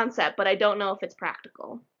like the concept, but I don't know if it's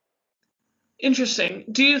practical. Interesting.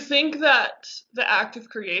 Do you think that the act of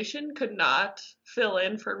creation could not fill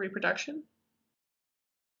in for reproduction?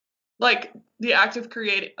 Like the act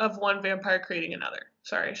of one vampire creating another.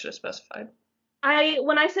 Sorry, I should have specified.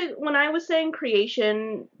 When I was saying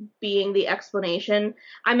creation being the explanation,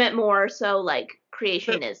 I meant more so like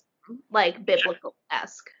creationism, like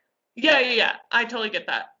biblical-esque. Yeah. I totally get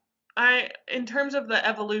that. In terms of the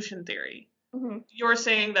evolution theory, you're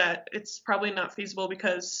saying that it's probably not feasible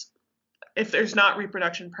because if there's not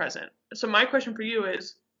reproduction present. So my question for you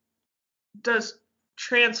is, does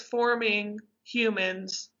transforming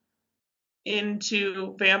humans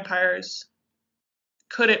into vampires,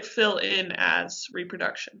 could it fill in as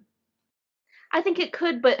reproduction? I think it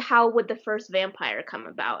could, but how would the first vampire come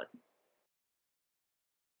about?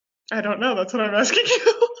 I don't know. That's what I'm asking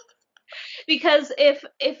you. Because if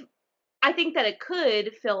I think that it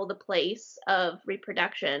could fill the place of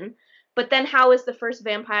reproduction, but then how is the first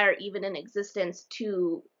vampire even in existence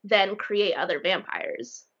to then create other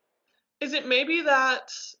vampires? Is it maybe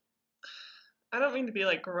that, I don't mean to be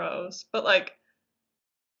like gross, but like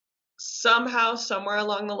somehow, somewhere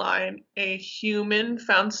along the line, a human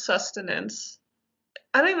found sustenance.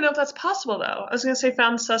 I don't even know if that's possible though. I was going to say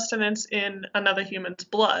found sustenance in another human's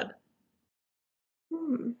blood.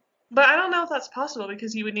 But I don't know if that's possible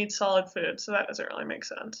because you would need solid food, so that doesn't really make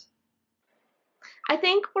sense. I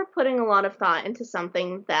think we're putting a lot of thought into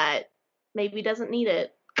something that maybe doesn't need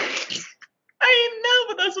it. I know,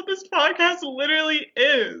 but that's what this podcast literally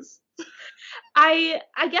is. I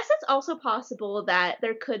guess it's also possible that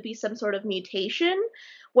there could be some sort of mutation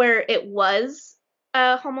where it was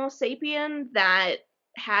a Homo sapien that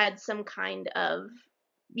had some kind of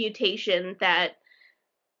mutation that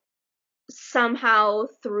somehow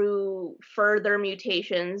through further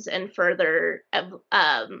mutations and further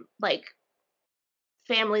like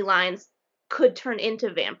family lines could turn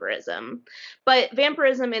into vampirism. But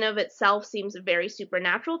vampirism in of itself seems very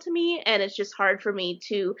supernatural to me, and it's just hard for me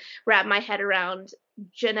to wrap my head around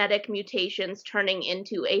genetic mutations turning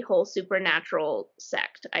into a whole supernatural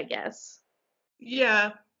sect, I guess.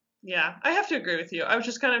 Yeah. Yeah. I have to agree with you. I was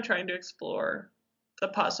just kind of trying to explore the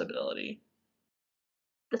possibility.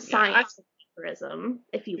 The Yeah. science of vampirism,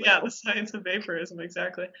 if you Yeah, will. the science of vampirism,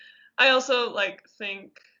 exactly. I also like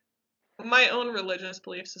think my own religious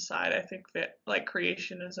beliefs aside, I think that like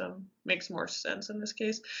creationism makes more sense in this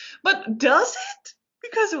case. But does it?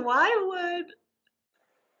 Because why would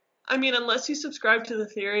I mean, unless you subscribe to the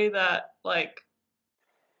theory that like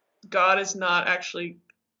God is not actually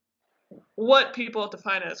what people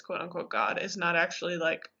define as quote unquote God is not actually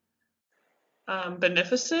like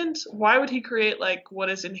beneficent, why would he create like what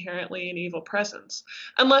is inherently an evil presence?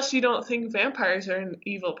 Unless you don't think vampires are an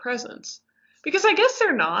evil presence. Because I guess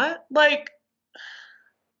they're not. Like,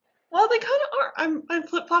 well, they kind of are. I'm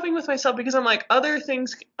flip flopping with myself because I'm like other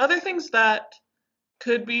things that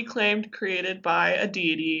could be claimed created by a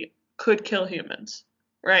deity could kill humans,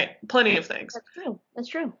 right? Plenty of things, That's true. That's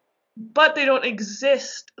true. but they don't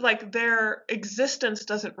exist. Like their existence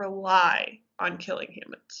doesn't rely on killing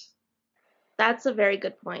humans. That's a very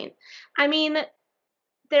good point. I mean,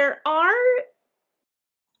 there are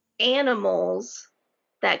animals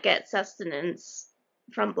that get sustenance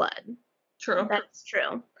from blood. True. That's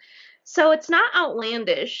true. So it's not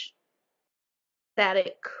outlandish that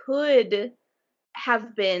it could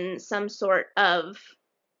have been some sort of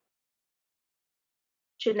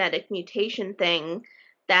genetic mutation thing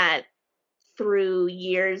that through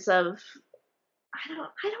years of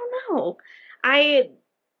I don't know. I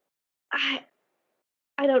I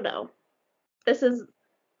I don't know. This is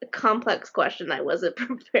a complex question I wasn't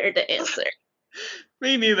prepared to answer.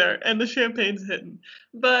 Me neither. And the champagne's hidden.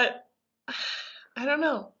 But I don't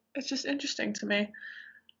know. It's just interesting to me.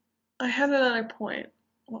 I had another point.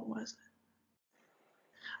 What was it?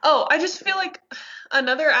 Oh, I just feel like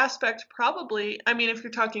another aspect probably, I mean, if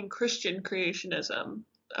you're talking Christian creationism,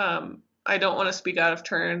 I don't want to speak out of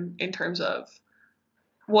turn in terms of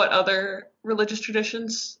what other religious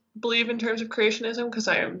traditions believe in terms of creationism, because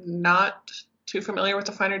I am not too familiar with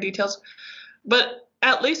the finer details. But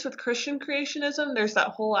at least with Christian creationism, there's that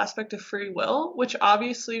whole aspect of free will, which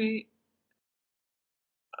obviously,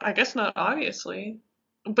 I guess not obviously,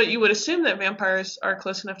 but you would assume that vampires are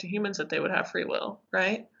close enough to humans that they would have free will,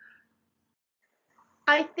 right?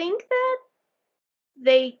 I think that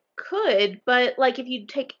they could, but like if you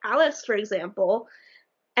take Alice for example,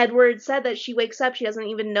 Edward said that she wakes up, she doesn't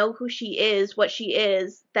even know who she is, what she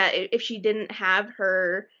is, that if she didn't have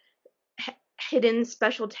her hidden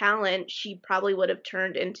special talent, she probably would have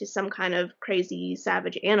turned into some kind of crazy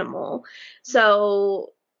savage animal.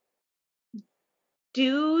 So,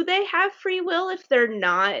 do they have free will if they're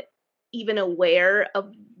not even aware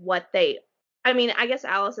of what they I mean, I guess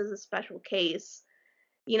Alice is a special case.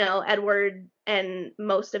 You know, Edward and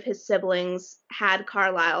most of his siblings had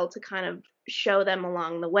Carlisle to kind of show them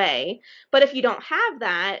along the way. But if you don't have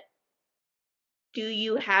that, do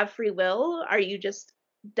you have free will? Are you just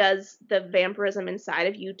does the vampirism inside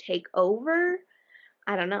of you take over?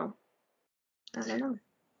 I don't know. I don't know.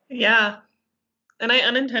 Yeah. And I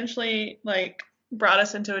unintentionally like brought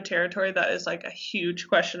us into a territory that is like a huge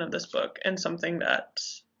question of this book and something that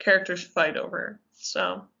characters fight over.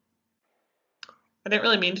 So I didn't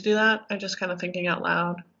really mean to do that. I'm just kind of thinking out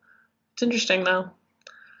loud. It's interesting though.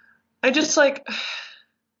 I just like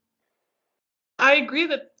I agree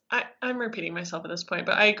that I'm repeating myself at this point,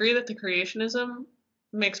 but I agree that the creationism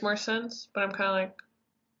makes more sense, but I'm kind of like,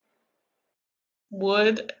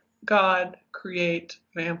 would God create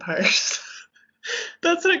vampires?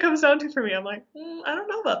 That's what it comes down to for me. I'm like, I don't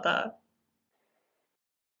know about that.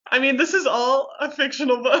 I mean, this is all a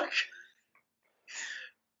fictional book,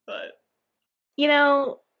 but You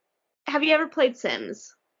know, have you ever played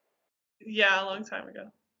Sims? yeah, a long time ago.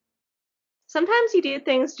 Sometimes you do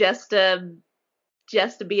things just to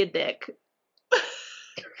be a dick.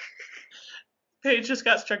 Paige just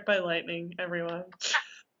got struck by lightning, everyone.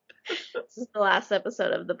 This is the last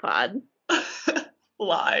episode of the pod.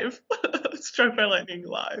 Live. Struck by lightning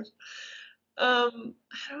live. I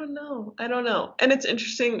don't know. I don't know. And it's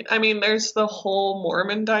interesting. I mean, there's the whole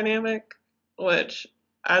Mormon dynamic, which,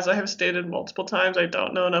 as I have stated multiple times, I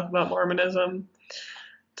don't know enough about Mormonism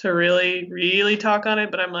to really, really talk on it.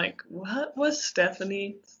 But I'm like, what was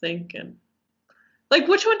Stephanie thinking? Like,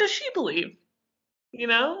 which one does she believe? You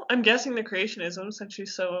know? I'm guessing the creationism since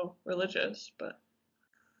she's so religious, but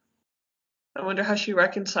I wonder how she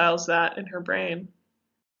reconciles that in her brain.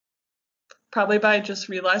 Probably by just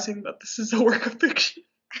realizing that this is a work of fiction.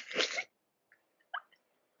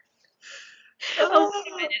 Oh,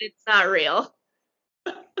 wait a minute, it's not real.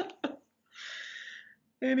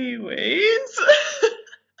 Anyways.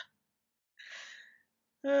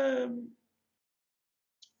 um,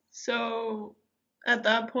 so at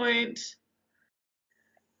that point,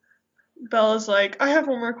 Bella's like, I have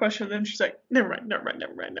one more question. And then she's like, never mind, never mind,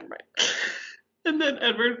 never mind, never mind. And then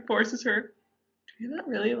Edward forces her. Do you hear that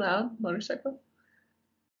really loud motorcycle?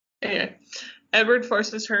 Anyway, Edward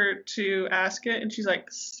forces her to ask it, and she's like,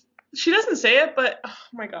 she doesn't say it, but oh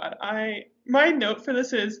my god, my note for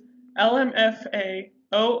this is LMFA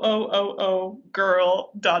O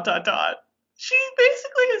girl dot dot dot. She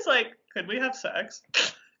basically is like, could we have sex?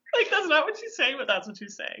 Like that's not what she's saying, but that's what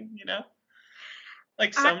she's saying, you know?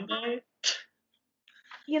 Like someday.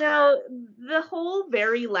 The whole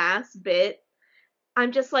very last bit,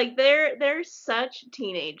 I'm just like they're such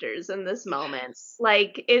teenagers in this moment.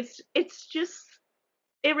 Like it's just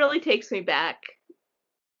it really takes me back.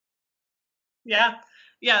 Yeah.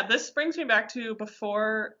 Yeah, this brings me back to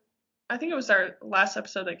before I think it was our last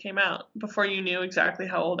episode that came out, before you knew exactly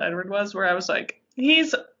how old Edward was, where I was like,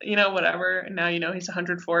 he's, whatever, and now he's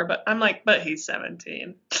 104, but I'm like, but he's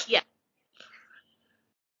 17. Yeah.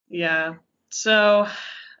 Yeah. So,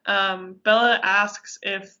 Bella asks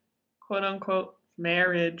if, quote unquote,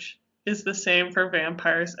 marriage is the same for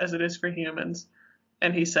vampires as it is for humans,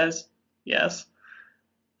 and he says yes.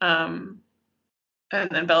 And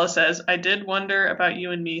then Bella says, I did wonder about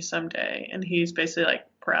you and me someday. And he's basically like,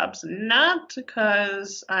 perhaps not,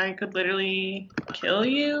 because I could literally kill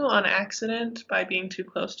you on accident by being too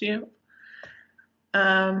close to you.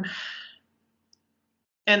 And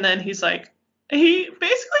then he's like, he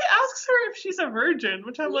basically asks her if she's a virgin,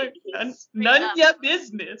 which I'm like, none of your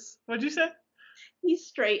business. What'd you say? He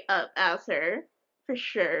straight up asks her, for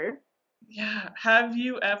sure. Yeah, have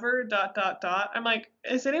you ever ... I'm like,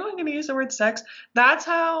 is anyone gonna use the word sex? That's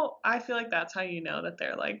how I feel like that's how you know that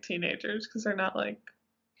they're like teenagers, because they're not like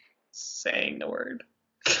saying the word.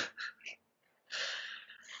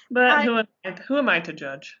 But who am I to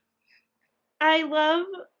judge? I love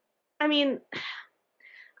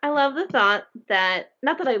the thought that,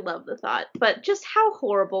 not that I love the thought, but just how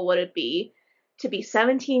horrible would it be to be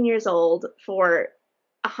 17 years old for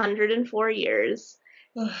 104 years.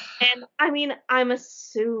 And I'm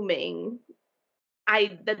assuming, I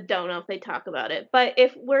don't know if they talk about it, but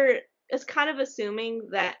if it's kind of assuming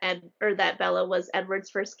that that Bella was Edward's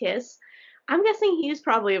first kiss, I'm guessing he was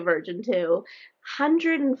probably a virgin too.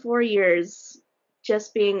 104 years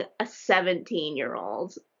just being a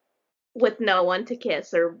 17-year-old with no one to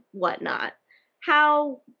kiss or whatnot.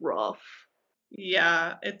 How rough.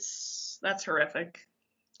 Yeah, that's horrific.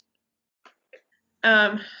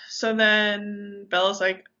 So then Bella's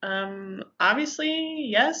like, obviously,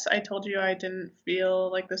 yes, I told you I didn't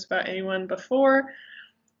feel like this about anyone before.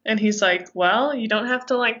 And he's like, well, you don't have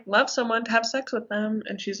to like love someone to have sex with them.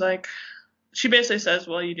 And she basically says,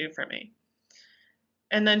 well, you do for me.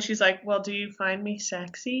 And then she's like, well, do you find me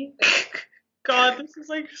sexy? God, this is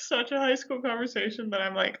like such a high school conversation, but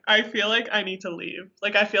I'm like, I feel like I need to leave.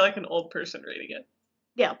 Like, I feel like an old person reading it.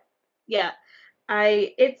 Yeah. Yeah.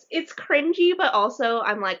 It's cringy, but also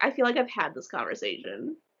I'm like, I feel like I've had this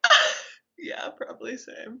conversation. Yeah, probably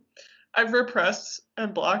same. I've repressed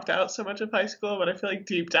and blocked out so much of high school, but I feel like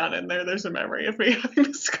deep down in there's a memory of me having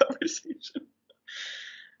this conversation.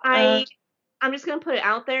 I'm just gonna put it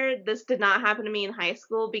out there. This did not happen to me in high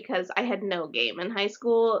school because I had no game in high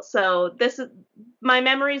school. So my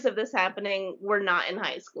memories of this happening were not in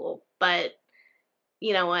high school. But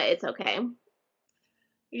you know what? It's okay.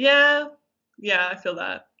 Yeah, I feel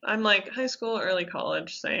that. I'm like high school, early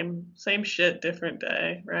college, same shit, different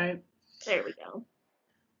day, right? There we go.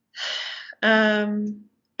 And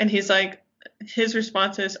he's like, his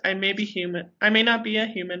response is, I may not be a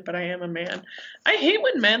human, but I am a man. I hate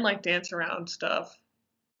when men like dance around stuff,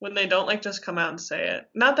 when they don't like just come out and say it.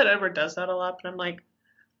 Not that Edward does that a lot, but I'm like,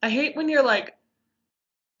 I hate when you're like,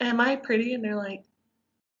 am I pretty? And they're like,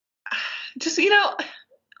 just,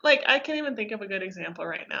 like I can't even think of a good example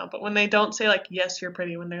right now, but when they don't say like, yes, you're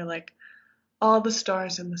pretty, when they're like, all the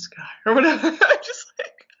stars in the sky or whatever, I'm just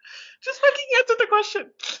fucking answer the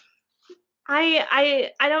question. I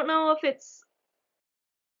don't know if it's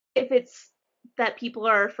that people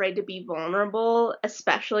are afraid to be vulnerable,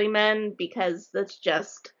 especially men, because that's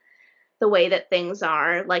just the way that things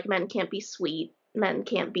are. Like, men can't be sweet, men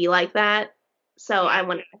can't be like that. So I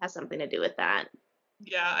wonder if it has something to do with that.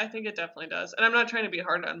 Yeah, I think it definitely does. And I'm not trying to be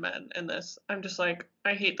hard on men in this. I'm just like,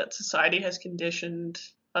 I hate that society has conditioned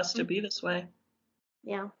us to be this way.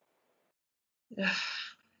 Yeah.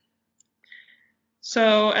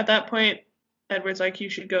 So at that point, Edward's like, you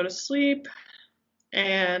should go to sleep.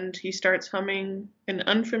 And he starts humming an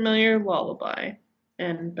unfamiliar lullaby.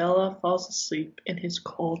 And Bella falls asleep in his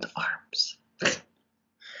cold arms.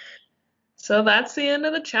 So that's the end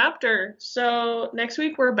of the chapter. So next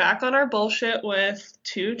week we're back on our bullshit with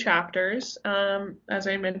 2 chapters, as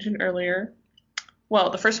I mentioned earlier. Well,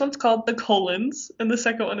 the first one's called The Cullens, and the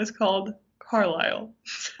second one is called Carlisle.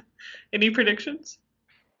 Any predictions?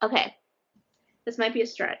 Okay. This might be a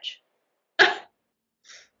stretch.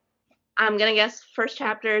 I'm going to guess first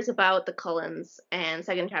chapter is about the Cullens and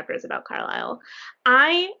second chapter is about Carlisle.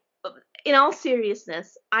 In all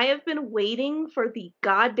seriousness, I have been waiting for the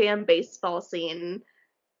goddamn baseball scene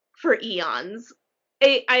for eons.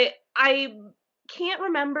 I can't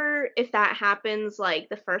remember if that happens like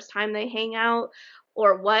the first time they hang out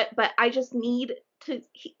or what, but I just need to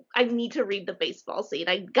read the baseball scene.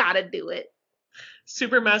 I gotta do it.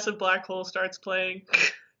 Supermassive black hole starts playing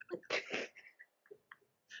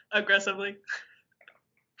aggressively.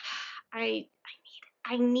 I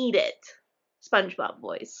need it. SpongeBob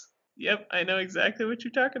voice. Yep, I know exactly what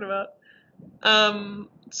you're talking about.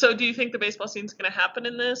 So do you think the baseball scene's going to happen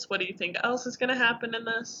in this? What do you think else is going to happen in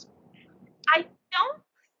this? I don't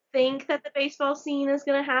think that the baseball scene is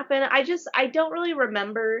going to happen. I don't really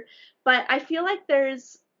remember, but I feel like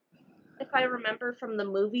if I remember from the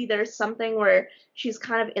movie, there's something where she's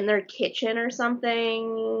kind of in their kitchen or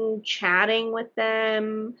something, chatting with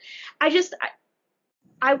them.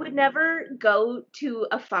 I would never go to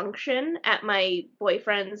a function at my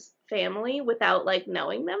boyfriend's family without, like,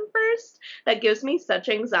 knowing them first. That gives me such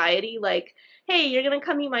anxiety. Like, hey, you're going to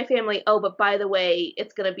come meet my family. Oh, but by the way,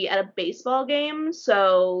 it's going to be at a baseball game,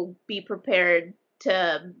 so be prepared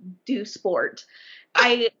to do sport.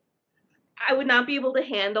 I would not be able to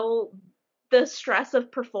handle the stress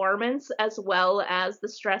of performance as well as the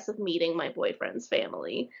stress of meeting my boyfriend's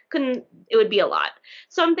family. It would be a lot.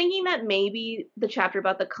 So I'm thinking that maybe the chapter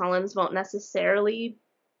about the Cullens won't necessarily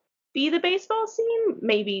be the baseball scene.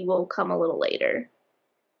 Maybe will come a little later.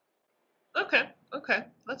 Okay,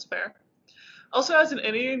 that's fair. Also, as an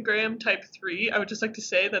Enneagram Type 3, I would just like to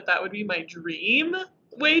say that would be my dream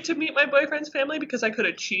way to meet my boyfriend's family because I could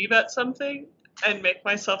achieve at something and make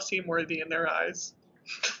myself seem worthy in their eyes.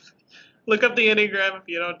 Look up the Enneagram if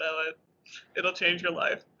you don't know it. It'll change your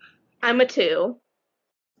life. I'm a 2.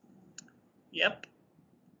 Yep.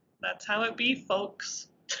 That's how it be, folks.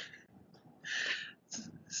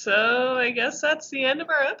 So I guess that's the end of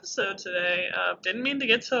our episode today. Didn't mean to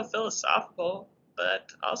get so philosophical,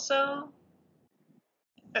 but also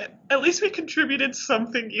at least we contributed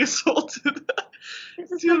something useful to the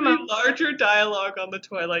larger dialogue on the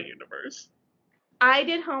Twilight universe. I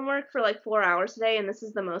did homework for like 4 hours today, and this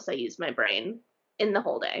is the most I used my brain in the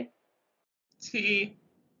whole day. T.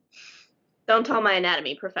 Don't tell my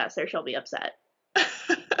anatomy professor, she'll be upset.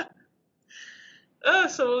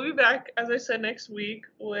 So we'll be back, as I said, next week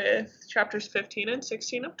with chapters 15 and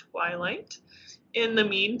 16 of Twilight. In the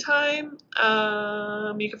meantime,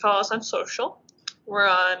 you can follow us on social. We're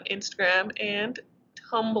on Instagram and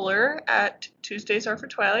Tumblr at Tuesdays Are for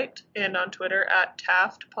Twilight, and on Twitter at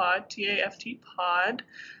TaftPod, TAFTPod.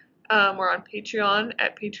 We're on Patreon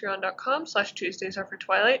at patreon.com/Tuesdays Are for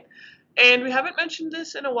Twilight. And we haven't mentioned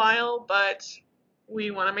this in a while, but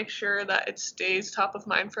we want to make sure that it stays top of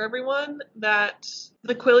mind for everyone, that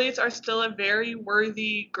the Quillies are still a very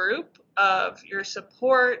worthy group of your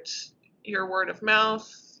support, your word of mouth,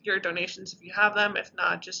 your donations if you have them, if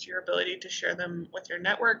not, just your ability to share them with your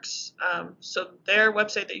networks. So their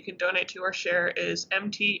website that you can donate to or share is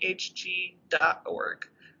mthg.org.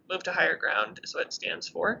 Move to Higher Ground is what it stands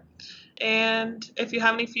for. And if you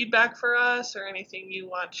have any feedback for us or anything you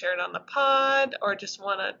want shared on the pod or just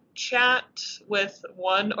want to chat with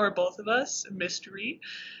one or both of us, mystery,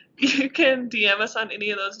 you can DM us on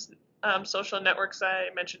any of those social networks I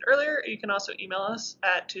mentioned earlier. You can also email us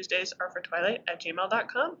at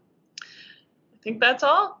tuesdaysarfortwilight@gmail.com. I think that's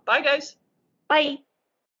all. Bye, guys. Bye.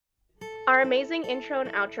 Our amazing intro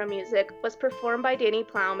and outro music was performed by Danny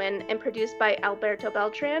Plowman and produced by Alberto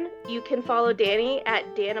Beltran. You can follow Danny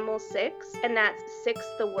at Danimal6, and that's 6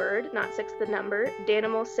 the word, not 6 the number,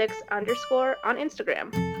 Danimal6_ on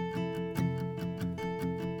Instagram.